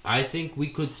 I think we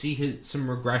could see some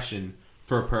regression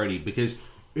for Purdy because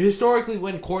historically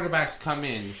when quarterbacks come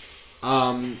in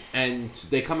and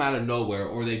they come out of nowhere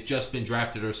or they've just been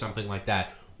drafted or something like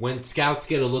that, when scouts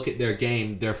get a look at their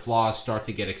game, their flaws start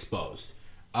to get exposed.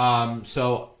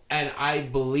 And I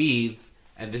believe,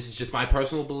 and this is just my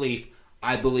personal belief,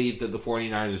 I believe that the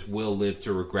 49ers will live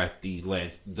to regret the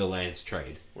Lance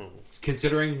trade. Mm-hmm.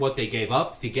 Considering what they gave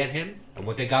up to get him and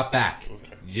what they got back,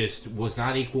 just was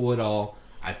not equal at all.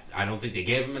 I don't think they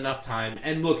gave him enough time.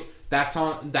 And look,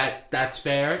 that's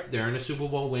fair. They're in a Super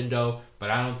Bowl window, but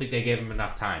I don't think they gave him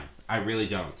enough time. I really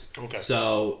don't. Okay.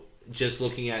 So just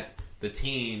looking at the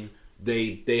team,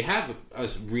 they have a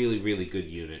really, really good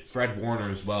unit. Fred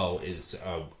Warner as well is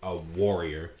a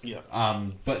warrior. Yeah.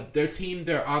 But their team,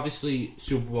 they're obviously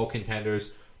Super Bowl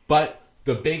contenders. But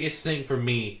the biggest thing for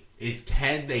me is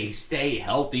can they stay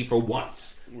healthy for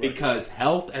once? Right. Because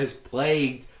health has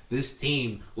plagued this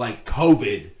team like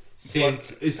COVID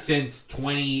since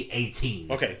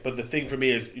 2018. Okay, but the thing for me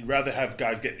is you'd rather have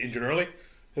guys get injured early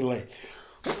than late.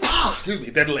 Excuse me,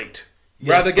 than late. Yes,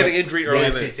 rather get an injury early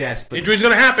than late. Yes, injury's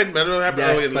going to happen, but it'll happen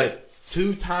early than late.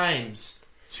 Two times,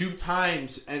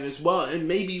 and as well, and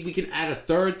maybe we can add a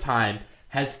third time,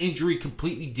 has injury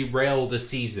completely derailed the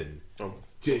season. Oh.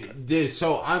 Okay.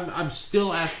 So I'm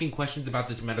still asking questions about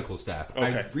this medical staff.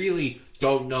 Okay. I really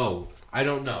don't know. I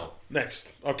don't know.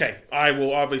 Next. Okay. I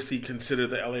will obviously consider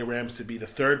the LA Rams to be the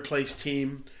third place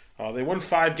team. They won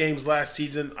 5 games last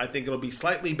season. I think it'll be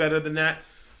slightly better than that.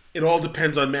 It all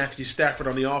depends on Matthew Stafford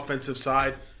on the offensive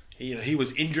side. He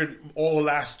was injured all of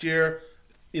last year.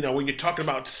 When you're talking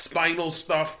about spinal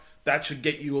stuff, that should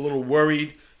get you a little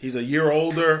worried. He's a year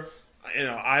older.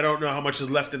 I don't know how much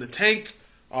is left in the tank.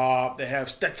 They have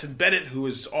Stetson Bennett, who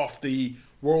is off the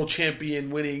world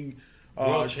champion winning.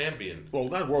 World champion. Well,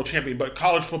 not world champion, but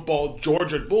college football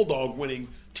Georgia Bulldog winning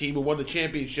team who won the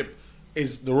championship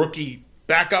is the rookie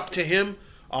backup to him.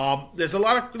 There's a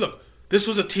lot of... Look, this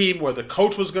was a team where the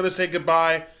coach was going to say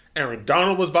goodbye. Aaron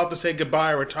Donald was about to say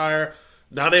goodbye or retire.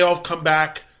 Now they all come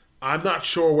back. I'm not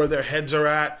sure where their heads are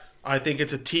at. I think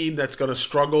it's a team that's going to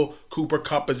struggle. Cooper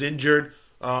Kupp is injured.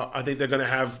 I think they're going to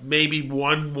have maybe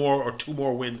 1 more or 2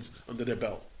 more wins under their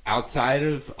belt. Outside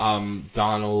of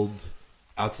Donald,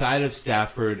 outside of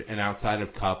Stafford, and outside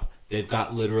of Kupp, they've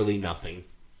got literally nothing.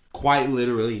 Quite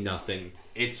literally nothing.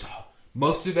 It's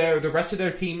the rest of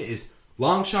their team is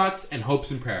long shots and hopes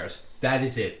and prayers. That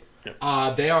is it.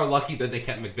 Yep. They are lucky that they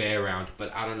kept McVay around,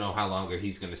 but I don't know how longer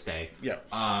he's going to stay. Yep.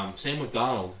 Same with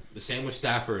Donald. The same with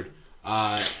Stafford.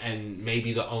 And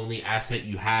maybe the only asset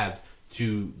you have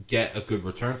to get a good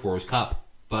return for is Kupp.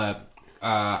 But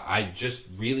I just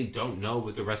really don't know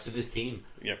with the rest of this team.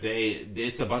 Yep.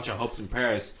 It's a bunch of hopes and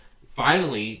prayers.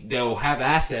 Finally, they'll have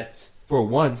assets for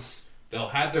once. They'll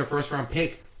have their first-round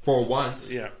pick for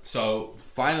once. Yeah. So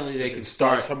finally they can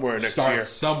start somewhere next year.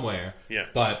 Somewhere. Yeah.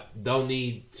 But they'll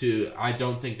need to... I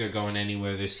don't think they're going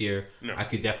anywhere this year. No. I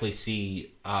could definitely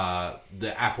see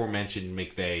the aforementioned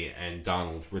McVay and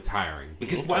Donald retiring.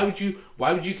 Because why would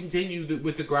you continue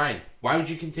with the grind? Why would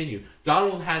you continue?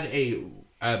 Donald had a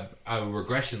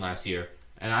regression last year,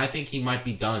 and I think he might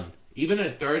be done. Even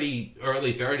at early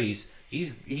 30s,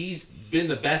 he's been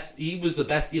the best. He was the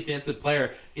best defensive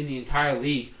player in the entire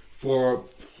league for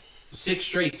 6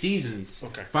 straight seasons.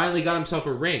 Okay. Finally got himself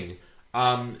a ring.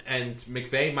 And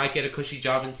McVay might get a cushy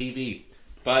job in TV.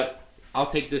 But I'll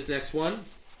take this next one.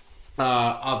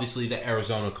 Obviously, the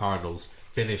Arizona Cardinals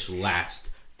finished last.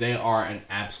 They are an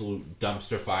absolute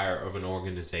dumpster fire of an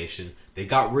organization. They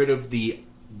got rid of the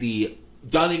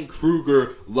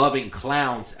Dunning-Kruger loving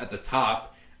clowns at the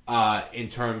top in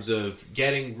terms of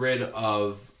getting rid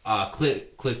of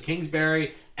Cliff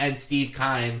Kingsbury and Steve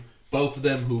Keim, both of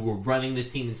them who were running this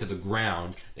team into the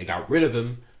ground. They got rid of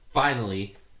him,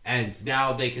 finally, and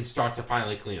now they can start to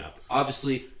finally clean up.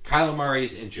 Obviously, Kyler Murray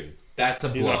is injured. That's a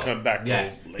blow. He's not coming back till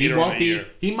later he won't in the year.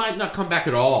 He might not come back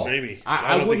at all. Maybe.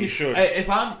 I don't think he should. If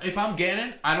I'm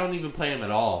Gannon, I don't even play him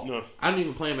at all. No. I don't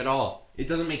even play him at all. It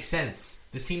doesn't make sense.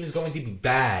 This team is going to be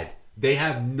bad. They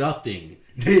have nothing.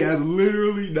 They have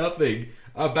literally nothing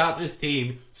about this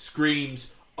team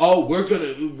screams, oh, we're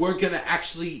gonna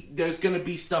actually, there's gonna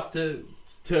be stuff to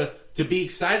be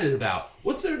excited about.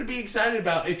 What's there to be excited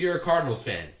about if you're a Cardinals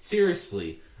fan?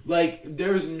 Seriously. Like,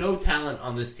 there's no talent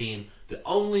on this team. The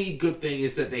only good thing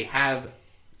is that they have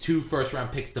 2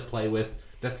 first-round picks to play with.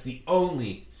 That's the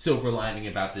only silver lining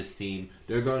about this team.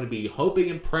 They're going to be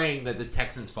hoping and praying that the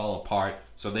Texans fall apart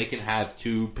so they can have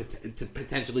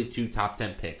potentially 2 top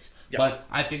 10 picks. Yep. But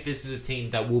I think this is a team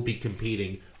that will be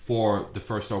competing for the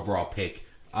first overall pick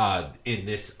in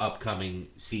this upcoming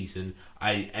season.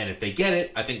 And if they get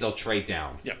it, I think they'll trade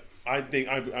down. Yeah, I think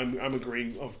I'm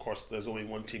agreeing. Of course, there's only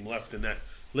one team left in that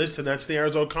list, and that's the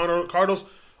Arizona Cardinals.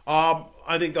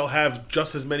 I think they'll have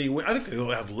just as many wins. I think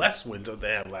they'll have less wins than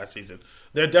they had last season.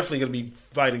 They're definitely going to be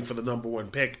fighting for the number 1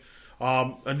 pick.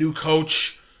 A new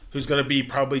coach who's going to be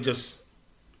probably just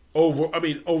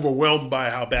overwhelmed by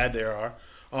how bad they are.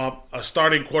 A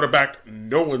starting quarterback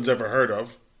no one's ever heard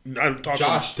of. I'm talking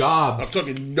Josh Dobbs. I'm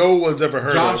talking no one's ever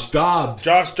heard Josh of. Dobbs.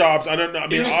 Josh Dobbs. I don't know. I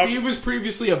mean, he was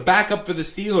previously a backup for the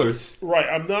Steelers. Right.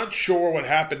 I'm not sure what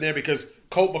happened there because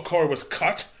Colt McCoy was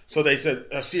cut, so they said,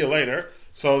 see you later.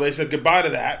 So they said goodbye to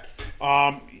that.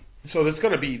 So it's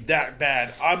going to be that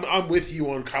bad. I'm with you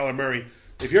on Kyler Murray.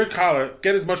 If you're Kyler,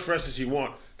 get as much rest as you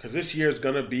want because this year is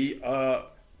going to be a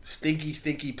stinky,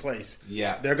 stinky place.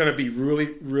 Yeah. They're going to be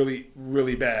really, really,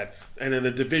 really bad. And in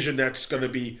a division that's going to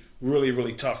be really,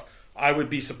 really tough. I would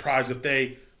be surprised if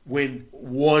they beat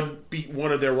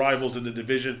one of their rivals in the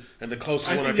division, and the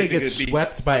closest one I think they get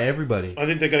swept by everybody. I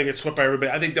think they're going to get swept by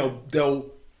everybody. I think they'll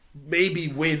maybe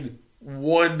win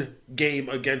 1 game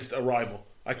against a rival.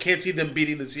 I can't see them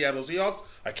beating the Seattle Seahawks.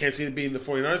 I can't see them beating the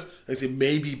 49ers. I see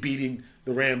maybe beating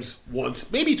the Rams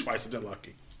once, maybe twice if they're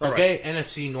lucky. All right.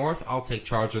 NFC North, I'll take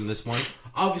charge on this one.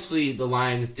 Obviously, the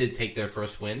Lions did take their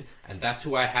first win, and that's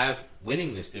who I have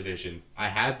winning this division. I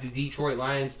have the Detroit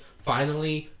Lions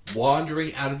finally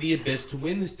wandering out of the abyss to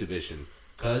win this division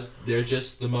because they're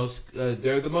just the most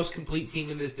they're the most complete team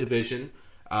in this division.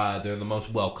 They're the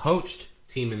most well-coached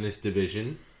team in this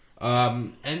division.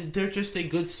 And they're just a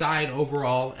good side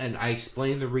overall, and I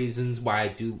explained the reasons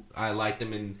why I like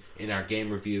them in our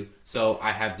game review. So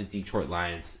I have the Detroit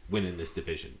Lions winning this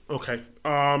division. Okay.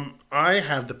 I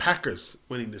have the Packers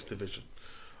winning this division.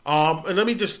 And let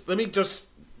me just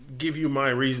give you my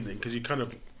reasoning because you kind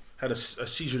of had a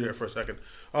seizure there for a second.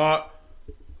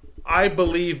 I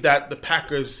believe that the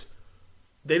Packers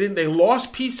they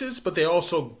lost pieces, but they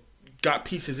also got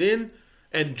pieces in.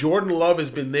 And Jordan Love has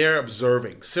been there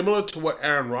observing, similar to what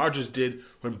Aaron Rodgers did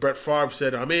when Brett Favre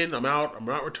said, I'm in, I'm out, I'm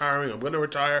not retiring, I'm going to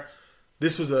retire.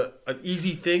 This was an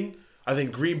easy thing. I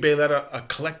think Green Bay let a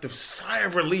collective sigh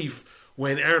of relief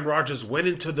when Aaron Rodgers went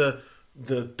into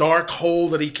the dark hole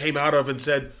that he came out of and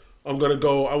said, I want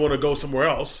to go somewhere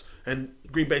else. And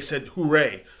Green Bay said,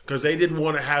 hooray, because they didn't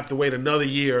want to have to wait another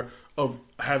year of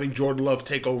having Jordan Love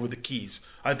take over the keys.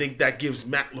 I think that gives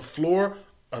Matt LaFleur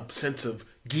a sense of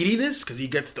giddiness because he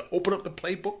gets to open up the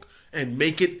playbook and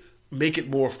make it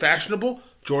more fashionable.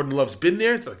 Jordan Love's been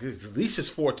there. It's like at least his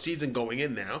 4th season going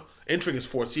in now, entering his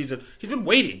 4th season. He's been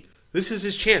waiting. This is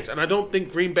his chance, and I don't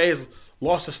think Green Bay has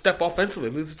lost a step offensively.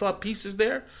 There's a lot of pieces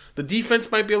there. The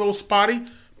defense might be a little spotty,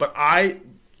 but I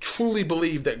truly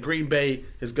believe that Green Bay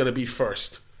is going to be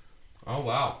first. Oh,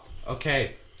 wow.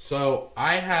 Okay, so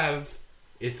I have...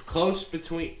 It's close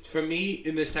between, for me,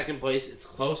 in the second place, it's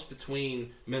close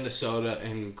between Minnesota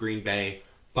and Green Bay,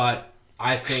 but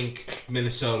I think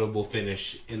Minnesota will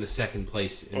finish in the second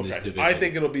place in this division. I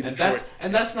think it'll be Detroit.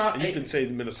 And that's not... You can say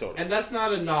Minnesota. And that's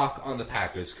not a knock on the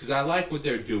Packers, because I like what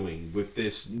they're doing with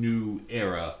this new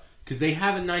era, because they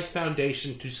have a nice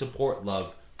foundation to support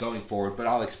Love going forward, but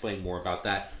I'll explain more about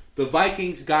that. The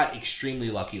Vikings got extremely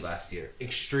lucky last year.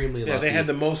 Extremely lucky. Yeah, they had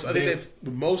the most... I think that's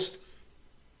the most...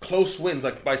 close wins,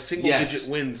 like by single-digit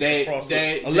wins across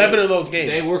 11 of those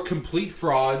games. They were complete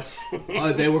frauds.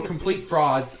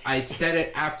 I said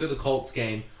it after the Colts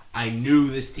game. I knew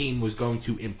this team was going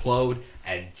to implode,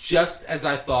 and just as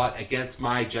I thought against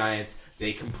my Giants,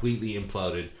 they completely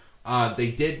imploded.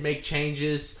 They did make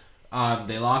changes.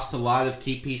 They lost a lot of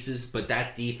key pieces, but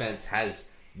that defense has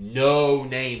no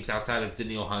names outside of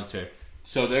Danielle Hunter.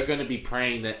 So they're going to be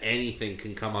praying that anything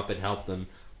can come up and help them,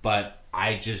 but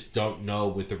I just don't know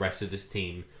with the rest of this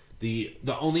team. The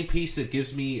only piece that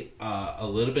gives me a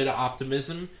little bit of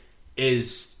optimism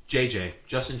is JJ.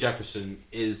 Justin Jefferson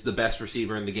is the best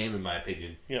receiver in the game, in my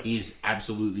opinion. Yep. He's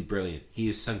absolutely brilliant. He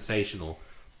is sensational.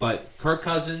 But Kirk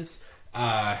Cousins,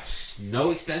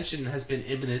 no extension has been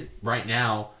imminent right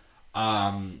now.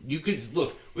 You could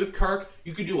look with Kirk.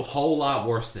 You could do a whole lot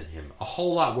worse than him. A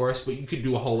whole lot worse, but you could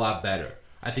do a whole lot better.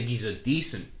 I think he's a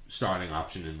decent starting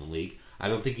option in the league. I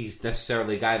don't think he's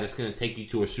necessarily a guy that's going to take you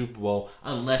to a Super Bowl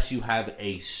unless you have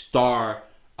a star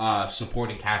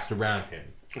supporting cast around him.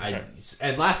 Okay.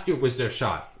 And last year was their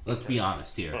shot. Let's be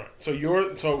honest here. All right.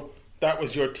 So that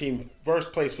was your team.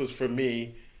 First place was for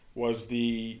me. Was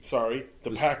the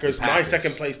Packers. My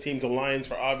second place team's the Lions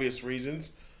for obvious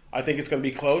reasons. I think it's going to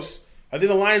be close. I think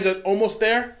the Lions are almost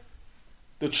there.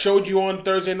 That showed you on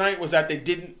Thursday night was that they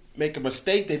didn't make a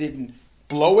mistake. They didn't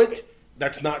blow it.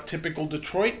 That's not typical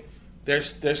Detroit. Their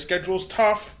schedule's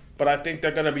tough, but I think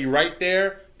they're going to be right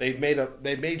there. They've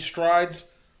made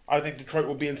strides. I think Detroit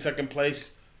will be in second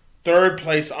place. Third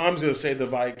place, I'm going to say the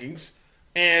Vikings.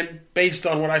 And based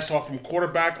on what I saw from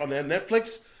quarterback on their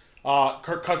Netflix,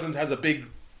 Kirk Cousins has a big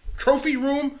trophy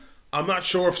room. I'm not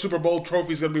sure if Super Bowl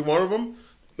trophy is going to be one of them.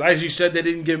 As you said, they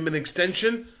didn't give him an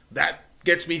extension. That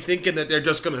gets me thinking that they're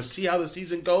just going to see how the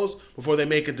season goes before they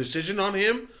make a decision on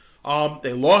him.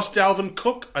 They lost Dalvin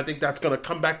Cook. I think that's going to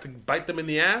come back to bite them in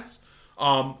the ass.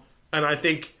 And I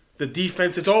think the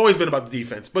defense, it's always been about the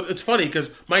defense. But it's funny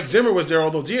because Mike Zimmer was there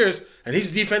all those years, and he's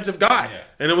a defensive guy. Yeah.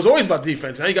 And it was always about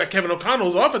defense. Now you got Kevin O'Connell,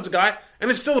 who's an offensive guy, and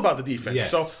it's still about the defense.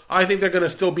 Yes. So I think they're going to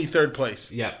still be third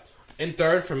place. Yeah. And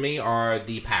third for me are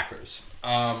the Packers.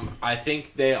 I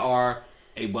think they are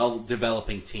a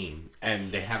well-developing team,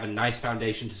 and they have a nice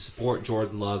foundation to support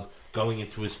Jordan Love going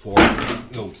into his fourth.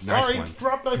 Oh, sorry, nice one.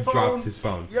 Dropped my phone. Dropped his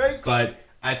phone. Yikes. But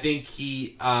I think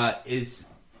he has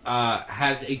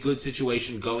a good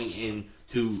situation going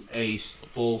into a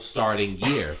full starting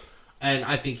year, and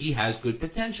I think he has good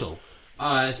potential,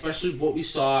 especially what we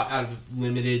saw out of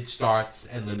limited starts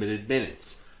and limited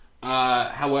minutes.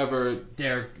 However,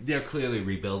 they're clearly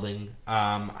rebuilding.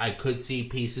 I could see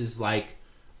pieces like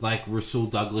Rasul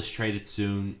Douglas traded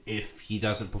soon if he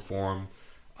doesn't perform.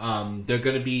 They're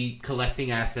going to be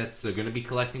collecting assets. They're going to be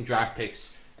collecting draft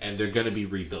picks, and they're going to be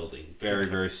rebuilding very,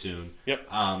 very soon. Yep.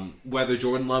 Whether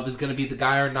Jordan Love is going to be the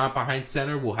guy or not behind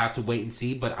center, we'll have to wait and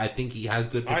see, but I think he has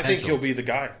good potential. I think he'll be the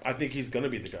guy. I think he's going to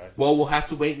be the guy. Well, we'll have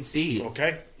to wait and see.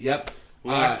 Okay. Yep.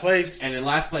 Last place. And in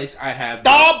last place, I have...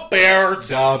 The Bears.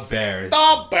 The Bears.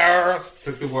 The Bears.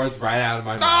 Took the words right out of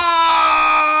my mouth.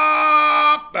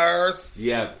 The Bears.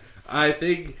 Yep. I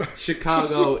think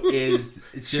Chicago is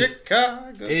just...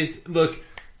 Chicago. Look...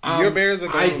 Your Bears are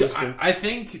going to I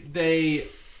think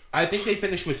they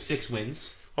finished with 6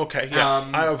 wins. Okay, yeah.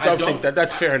 I think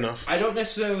that's fair enough. I don't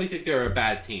necessarily think they're a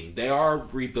bad team. They are a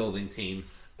rebuilding team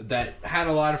that had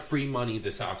a lot of free money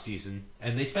this offseason,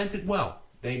 and they spent it well.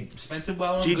 They spent it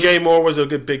well. DJ Moore was a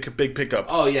good big pickup.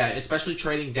 Oh, yeah, especially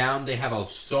trading down. They have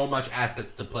so much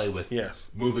assets to play with. Yes.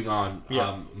 Moving on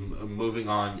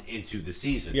into the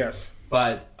season. Yes.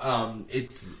 But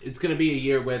it's going to be a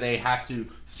year where they have to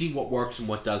see what works and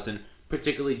what doesn't,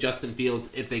 particularly Justin Fields,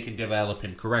 if they can develop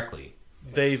him correctly.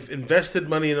 They've invested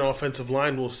money in an offensive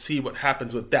line. We'll see what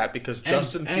happens with that because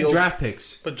Justin Fields... And draft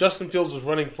picks. But Justin Fields was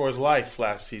running for his life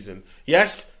last season.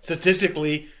 Yes,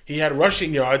 statistically, he had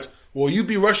rushing yards. Well, you'd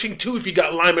be rushing too if you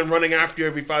got linemen running after you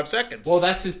every 5 seconds. Well,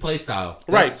 that's his play style.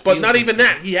 Right, but not even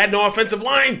that. He had no offensive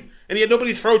line, and he had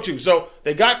nobody to throw to. So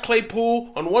they got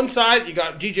Claypool on one side, you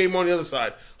got DJ Moore on the other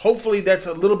side. Hopefully that's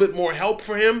a little bit more help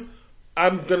for him.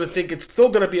 I'm going to think it's still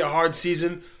going to be a hard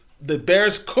season. The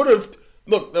Bears could have...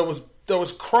 Look, there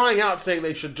was crying out saying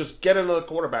they should just get another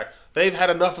quarterback. They've had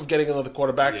enough of getting another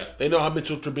quarterback. Yeah. They know how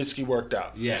Mitchell Trubisky worked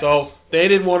out. Yes. So they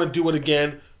didn't want to do it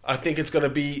again. I think it's going to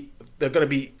be... They're going to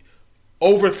be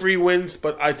over 3 wins,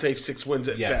 but I'd say 6 wins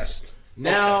at best.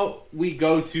 Now we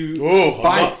go to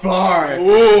by far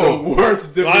the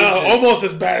worst division. Almost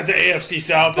as bad as the AFC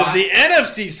South as the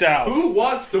NFC South. Who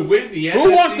wants to win the NFC South?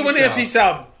 Who wants to win the NFC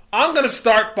South? I'm going to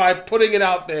start by putting it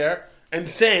out there and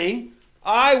saying,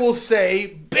 I will say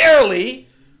barely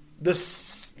the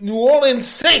New Orleans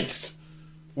Saints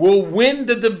will win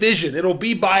the division. It'll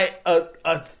be by a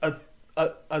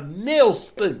nail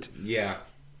splint. Yeah.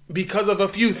 Because of a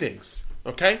few things.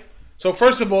 Okay? So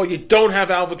first of all, you don't have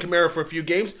Alvin Kamara for a few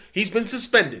games. He's been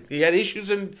suspended. He had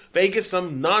issues in Vegas,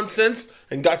 some nonsense,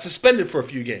 and got suspended for a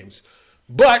few games.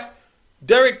 But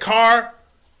Derek Carr,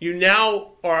 you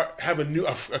now have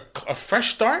a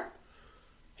fresh start.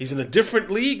 He's in a different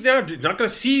league now. Not going to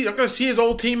see his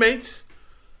old teammates.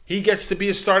 He gets to be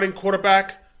a starting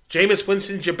quarterback. Jameis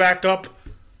Winston's your backup,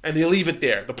 and they leave it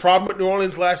there. The problem with New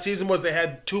Orleans last season was they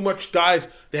had too much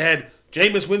guys. They had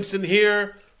Jameis Winston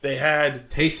here. They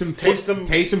had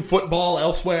Taysom football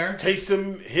elsewhere.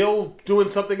 Taysom Hill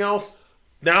doing something else.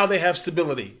 Now they have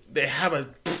stability. They have a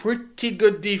pretty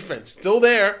good defense. Still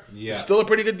there. Yeah. Still a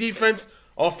pretty good defense.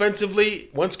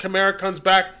 Offensively, once Kamara comes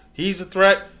back, he's a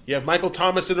threat. You have Michael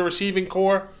Thomas in the receiving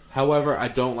core. However, I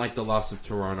don't like the loss of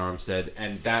Teron Armstead,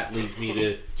 and that leads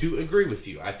me to agree with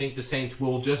you. I think the Saints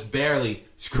will just barely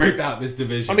scrape out this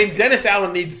division. I mean, Dennis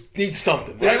Allen needs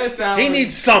something. Right? Dennis Allen, he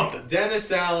needs something.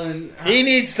 Dennis Allen, he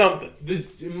needs something.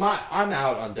 I'm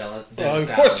out on Dennis Allen.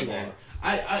 Of course you are.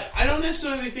 I don't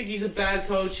necessarily think he's a bad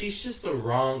coach. He's just the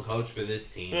wrong coach for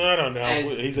this team. I don't know.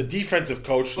 And he's a defensive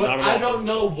coach. But I don't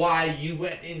know why you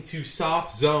went into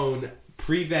soft zone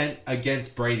prevent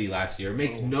against Brady last year. It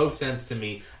makes no sense to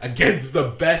me against the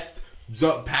best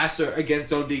passer against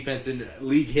zone defense in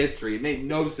league history. It made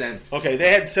no sense. Okay,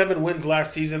 they had 7 wins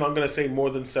last season. I'm going to say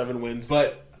more than 7 wins.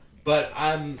 But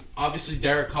I'm obviously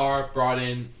Derek Carr brought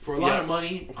in for a lot of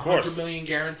money, $100 million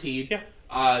guaranteed.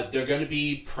 Yeah. They're going to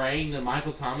be praying that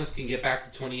Michael Thomas can get back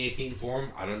to 2018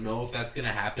 form. I don't know if that's going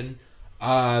to happen.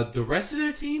 The rest of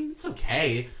their team, it's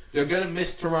okay. They're going to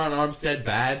miss Teron Armstead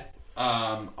bad.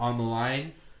 On the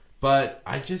line, but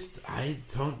I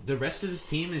don't. The rest of this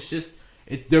team is just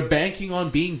they're banking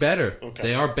on being better. Okay.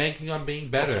 They are banking on being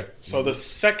better. Okay. So the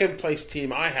second place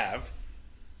team I have,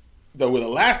 though, with the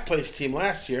last place team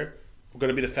last year, we're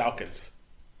going to be the Falcons.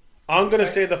 I'm going to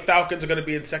say the Falcons are going to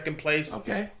be in second place.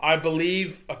 Okay. I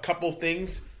believe a couple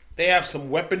things. They have some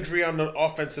weaponry on the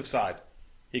offensive side.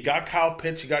 You got Kyle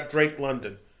Pitts. You got Drake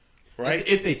London. Right? That's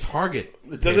if they target.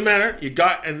 It doesn't matter. You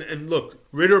got and look,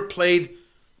 Ritter played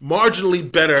marginally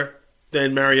better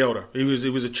than Mariota. He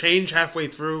was a change halfway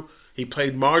through. He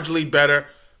played marginally better.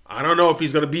 I don't know if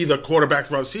he's going to be the quarterback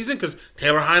throughout the season because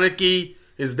Taylor Heineke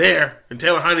is there, and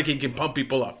Taylor Heineke can pump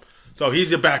people up. So he's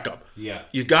your backup. Yeah.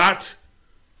 You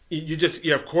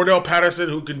have Cordell Patterson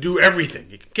who can do everything.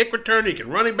 He can kick return. He can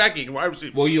running back. He can wide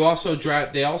receiver. Well, they also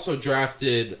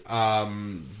drafted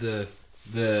the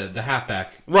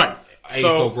halfback. Right. 8th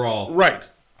overall. Right.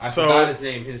 I forgot his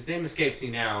name. His name escapes me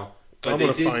now. But I'm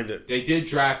going to find it. They did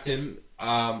draft him.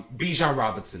 Bijan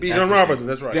Robinson.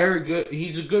 That's right. Very good.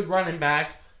 He's a good running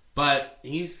back, but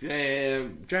he's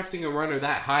drafting a runner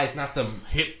that high is not the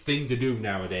hip thing to do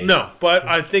nowadays. No, but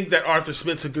I think that Arthur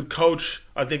Smith's a good coach.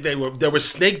 I think they were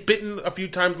snake bitten a few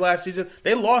times last season.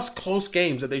 They lost close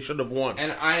games that they should have won.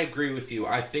 And I agree with you.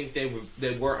 I think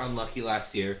they were unlucky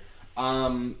last year.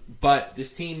 But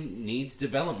this team needs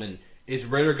development. Is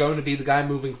Ritter going to be the guy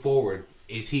moving forward?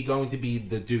 Is he going to be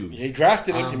the dude? He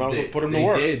drafted him. You might as well put him to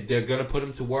work. They did. They're going to put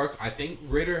him to work. I think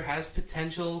Ritter has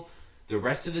potential. The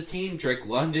rest of the team, Drake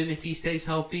London, if he stays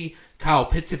healthy, Kyle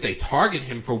Pitts, if they target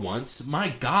him for once, my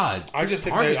God! I think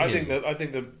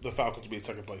the Falcons will be in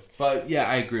second place. But yeah,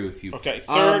 I agree with you. Okay,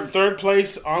 third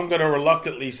place. I'm going to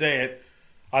reluctantly say it.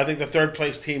 I think the third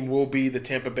place team will be the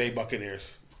Tampa Bay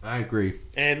Buccaneers. I agree.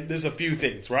 And there's a few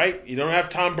things, right? You don't have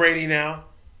Tom Brady now.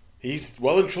 He's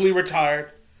well and truly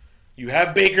retired. You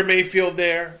have Baker Mayfield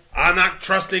there. I'm not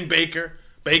trusting Baker.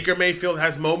 Baker Mayfield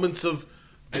has moments of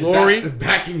glory. And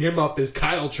backing him up is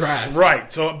Kyle Trask.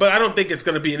 Right. So, but I don't think it's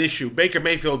going to be an issue. Baker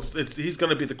Mayfield, he's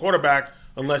going to be the quarterback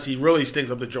unless he really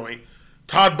stinks up the joint.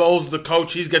 Todd Bowles, the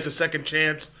coach, he gets a second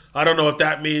chance. I don't know what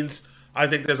that means. I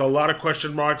think there's a lot of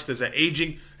question marks. It's an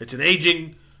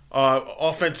aging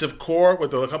offensive core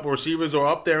with a couple receivers who are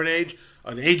up there in age.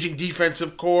 An aging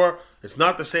defensive core. It's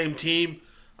not the same team.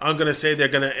 I'm going to say they're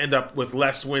going to end up with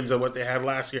less wins than what they had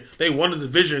last year. They won the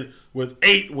division with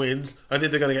 8 wins. I think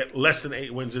they're going to get less than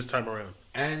 8 wins this time around.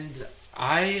 And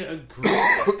I agree.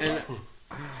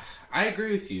 I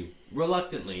agree with you.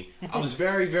 Reluctantly, I was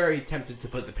very, very tempted to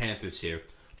put the Panthers here,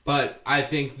 but I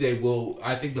think they will.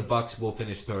 I think the Bucs will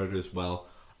finish third as well.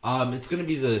 It's going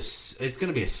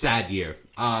to be a sad year.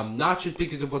 Not just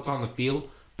because of what's on the field,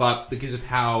 but because of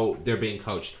how they're being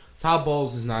coached. Todd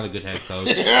Bowles is not a good head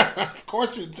coach. Yeah, of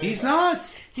course you'd say He's not.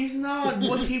 He's not.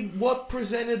 What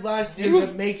presented last year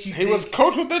that makes you think... He was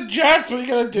coach with the Jets. What are you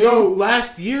going to do? No,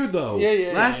 last year, though.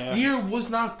 Last year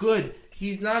was not good.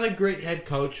 He's not a great head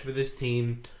coach for this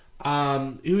team.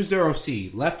 Who's their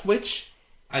OC? Leftwich,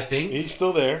 I think. He's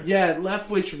still there. Yeah,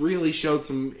 Leftwich really showed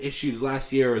some issues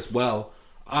last year as well.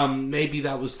 Maybe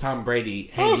that was Tom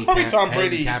Brady. That was probably Tom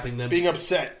Brady them. being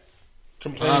upset,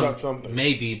 complaining about something.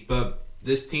 Maybe, but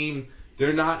this team,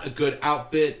 they're not a good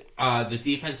outfit. The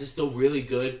defense is still really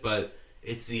good, but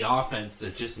it's the offense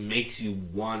that just makes you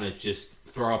want to just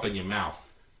throw up in your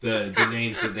mouth. The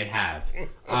names that they have.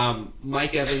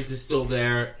 Mike Evans is still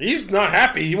there. He's not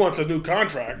happy. He wants a new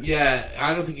contract. Yeah,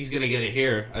 I don't think he's going to get it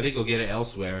here. I think he'll get it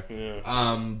elsewhere.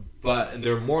 Yeah. But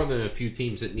there are more than a few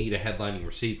teams that need a headlining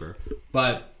receiver.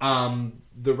 But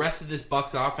the rest of this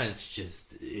Bucs offense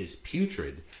just is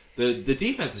putrid. The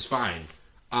defense is fine.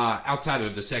 Outside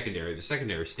of the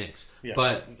secondary stinks. Yeah.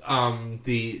 But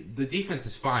the defense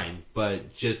is fine.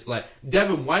 But just like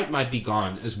Devin White might be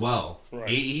gone as well. Right.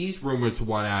 He's rumored to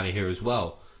want out of here as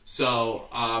well. So,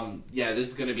 yeah, this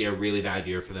is going to be a really bad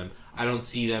year for them. I don't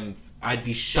see them. I'd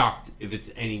be shocked if it's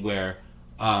anywhere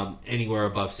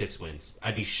above 6 wins.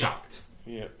 I'd be shocked.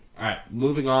 Yeah. All right,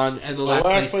 moving on. And the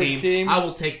last place team, I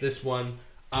will take this one.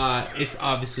 It's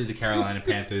obviously the Carolina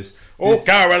Panthers.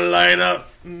 Carolina.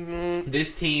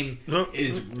 This team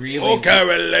is really... Oh,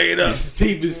 Carolina. This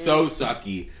team is so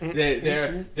sucky.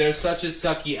 They're such a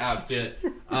sucky outfit.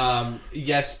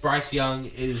 Yes, Bryce Young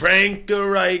is... Frank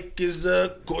Reich is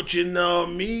coaching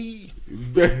on me.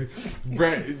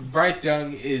 Bryce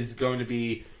Young is going to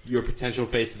be your potential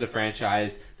face of the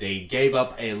franchise. They gave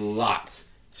up a lot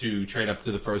to trade up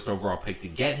to the first overall pick to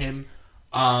get him.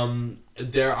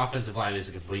 Their offensive line is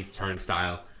a complete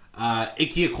turnstile.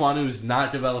 Ike Ekwonu is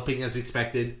not developing as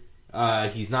expected.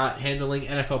 He's not handling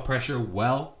NFL pressure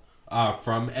well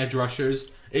from edge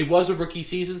rushers. It was a rookie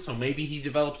season, so maybe he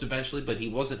develops eventually, but he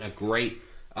wasn't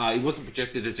he wasn't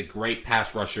projected as a great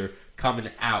pass rusher coming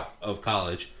out of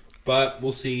college. But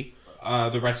we'll see.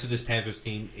 The rest of this Panthers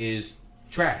team is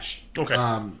trash. Okay.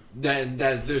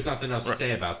 There's nothing else to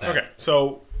say about that. Okay,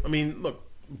 so, I mean, look,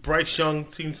 Bryce Young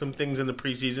seen some things in the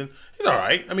preseason. He's all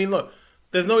right. I mean, look,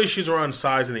 there's no issues around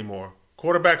size anymore.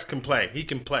 Quarterbacks can play. He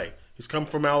can play. He's come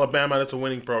from Alabama. That's a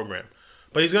winning program.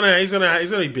 But he's gonna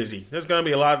be busy. There's gonna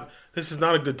be a lot. This is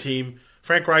not a good team.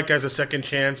 Frank Reich has a second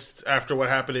chance after what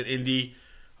happened at Indy.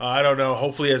 I don't know.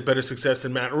 Hopefully, he has better success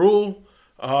than Matt Rule.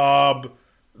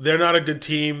 They're not a good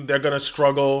team. They're gonna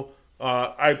struggle.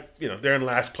 They're in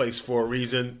last place for a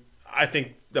reason. I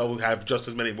think they'll have just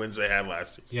as many wins they had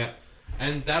last season. Yeah.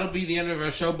 And that'll be the end of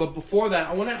our show. But before that,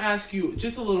 I want to ask you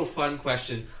just a little fun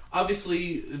question.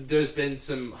 Obviously, there's been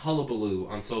some hullabaloo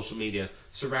on social media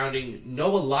surrounding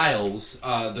Noah Lyles,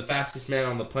 the fastest man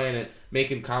on the planet,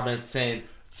 making comments saying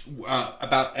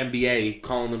about NBA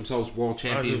calling themselves world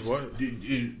champions.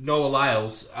 Noah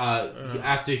Lyles,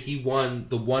 after he won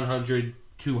the 100,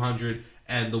 200,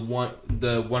 and the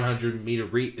 100 meter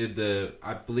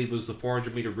I believe it was the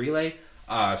 400 meter relay.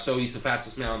 So he's the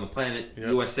fastest man on the planet,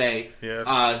 USA.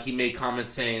 Yes. He made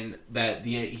comments saying that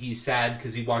he's sad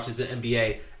because he watches the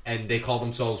NBA and they call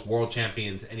themselves world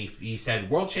champions. And he said,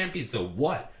 "World champions of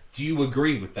what?" Do you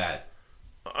agree with that?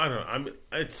 I don't know. I mean,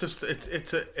 it's just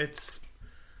it's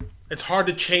hard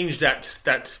to change that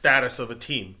status of a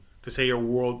team to say you're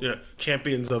world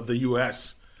champions of the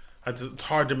U.S. It's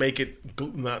hard to make it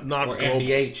not or global.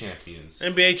 NBA champions.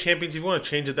 NBA champions. If you want to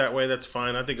change it that way, that's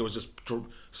fine. I think it was just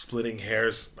splitting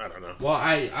hairs. I don't know. Well,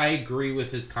 I agree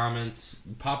with his comments.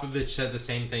 Popovich said the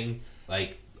same thing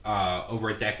over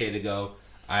a decade ago.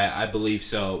 I believe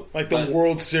so. Like the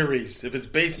World Series. If it's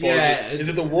baseball, is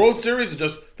it the World Series or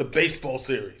just the baseball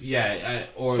series? Yeah.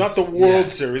 It's not the World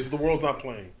Series. The world's not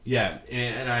playing. Yeah,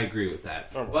 and I agree with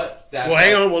that. Right. But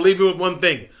hang on. We'll leave you with one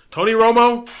thing. Tony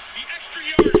Romo. The extra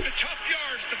yards, the tough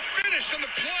yards, the finish on the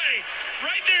play.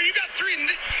 Right there, you got three.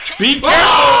 Be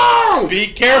careful! Be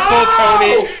careful,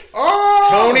 Tony.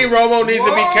 Tony Romo needs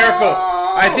to be careful.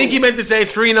 I think he meant to say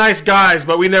three nice guys,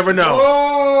 but we never know.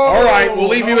 All right, we'll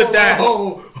leave you with that.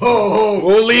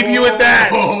 We'll leave you with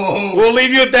that. We'll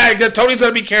leave you with that. Tony's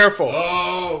going to be careful.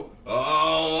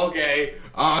 Okay.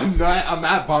 I'm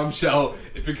at Bombshell.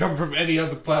 If you come from any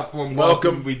other platform,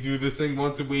 welcome. We do this thing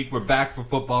once a week. We're back for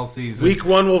football season. Week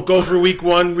 1, we'll go through week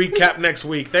 1. Recap next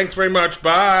week. Thanks very much.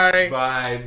 Bye. Bye.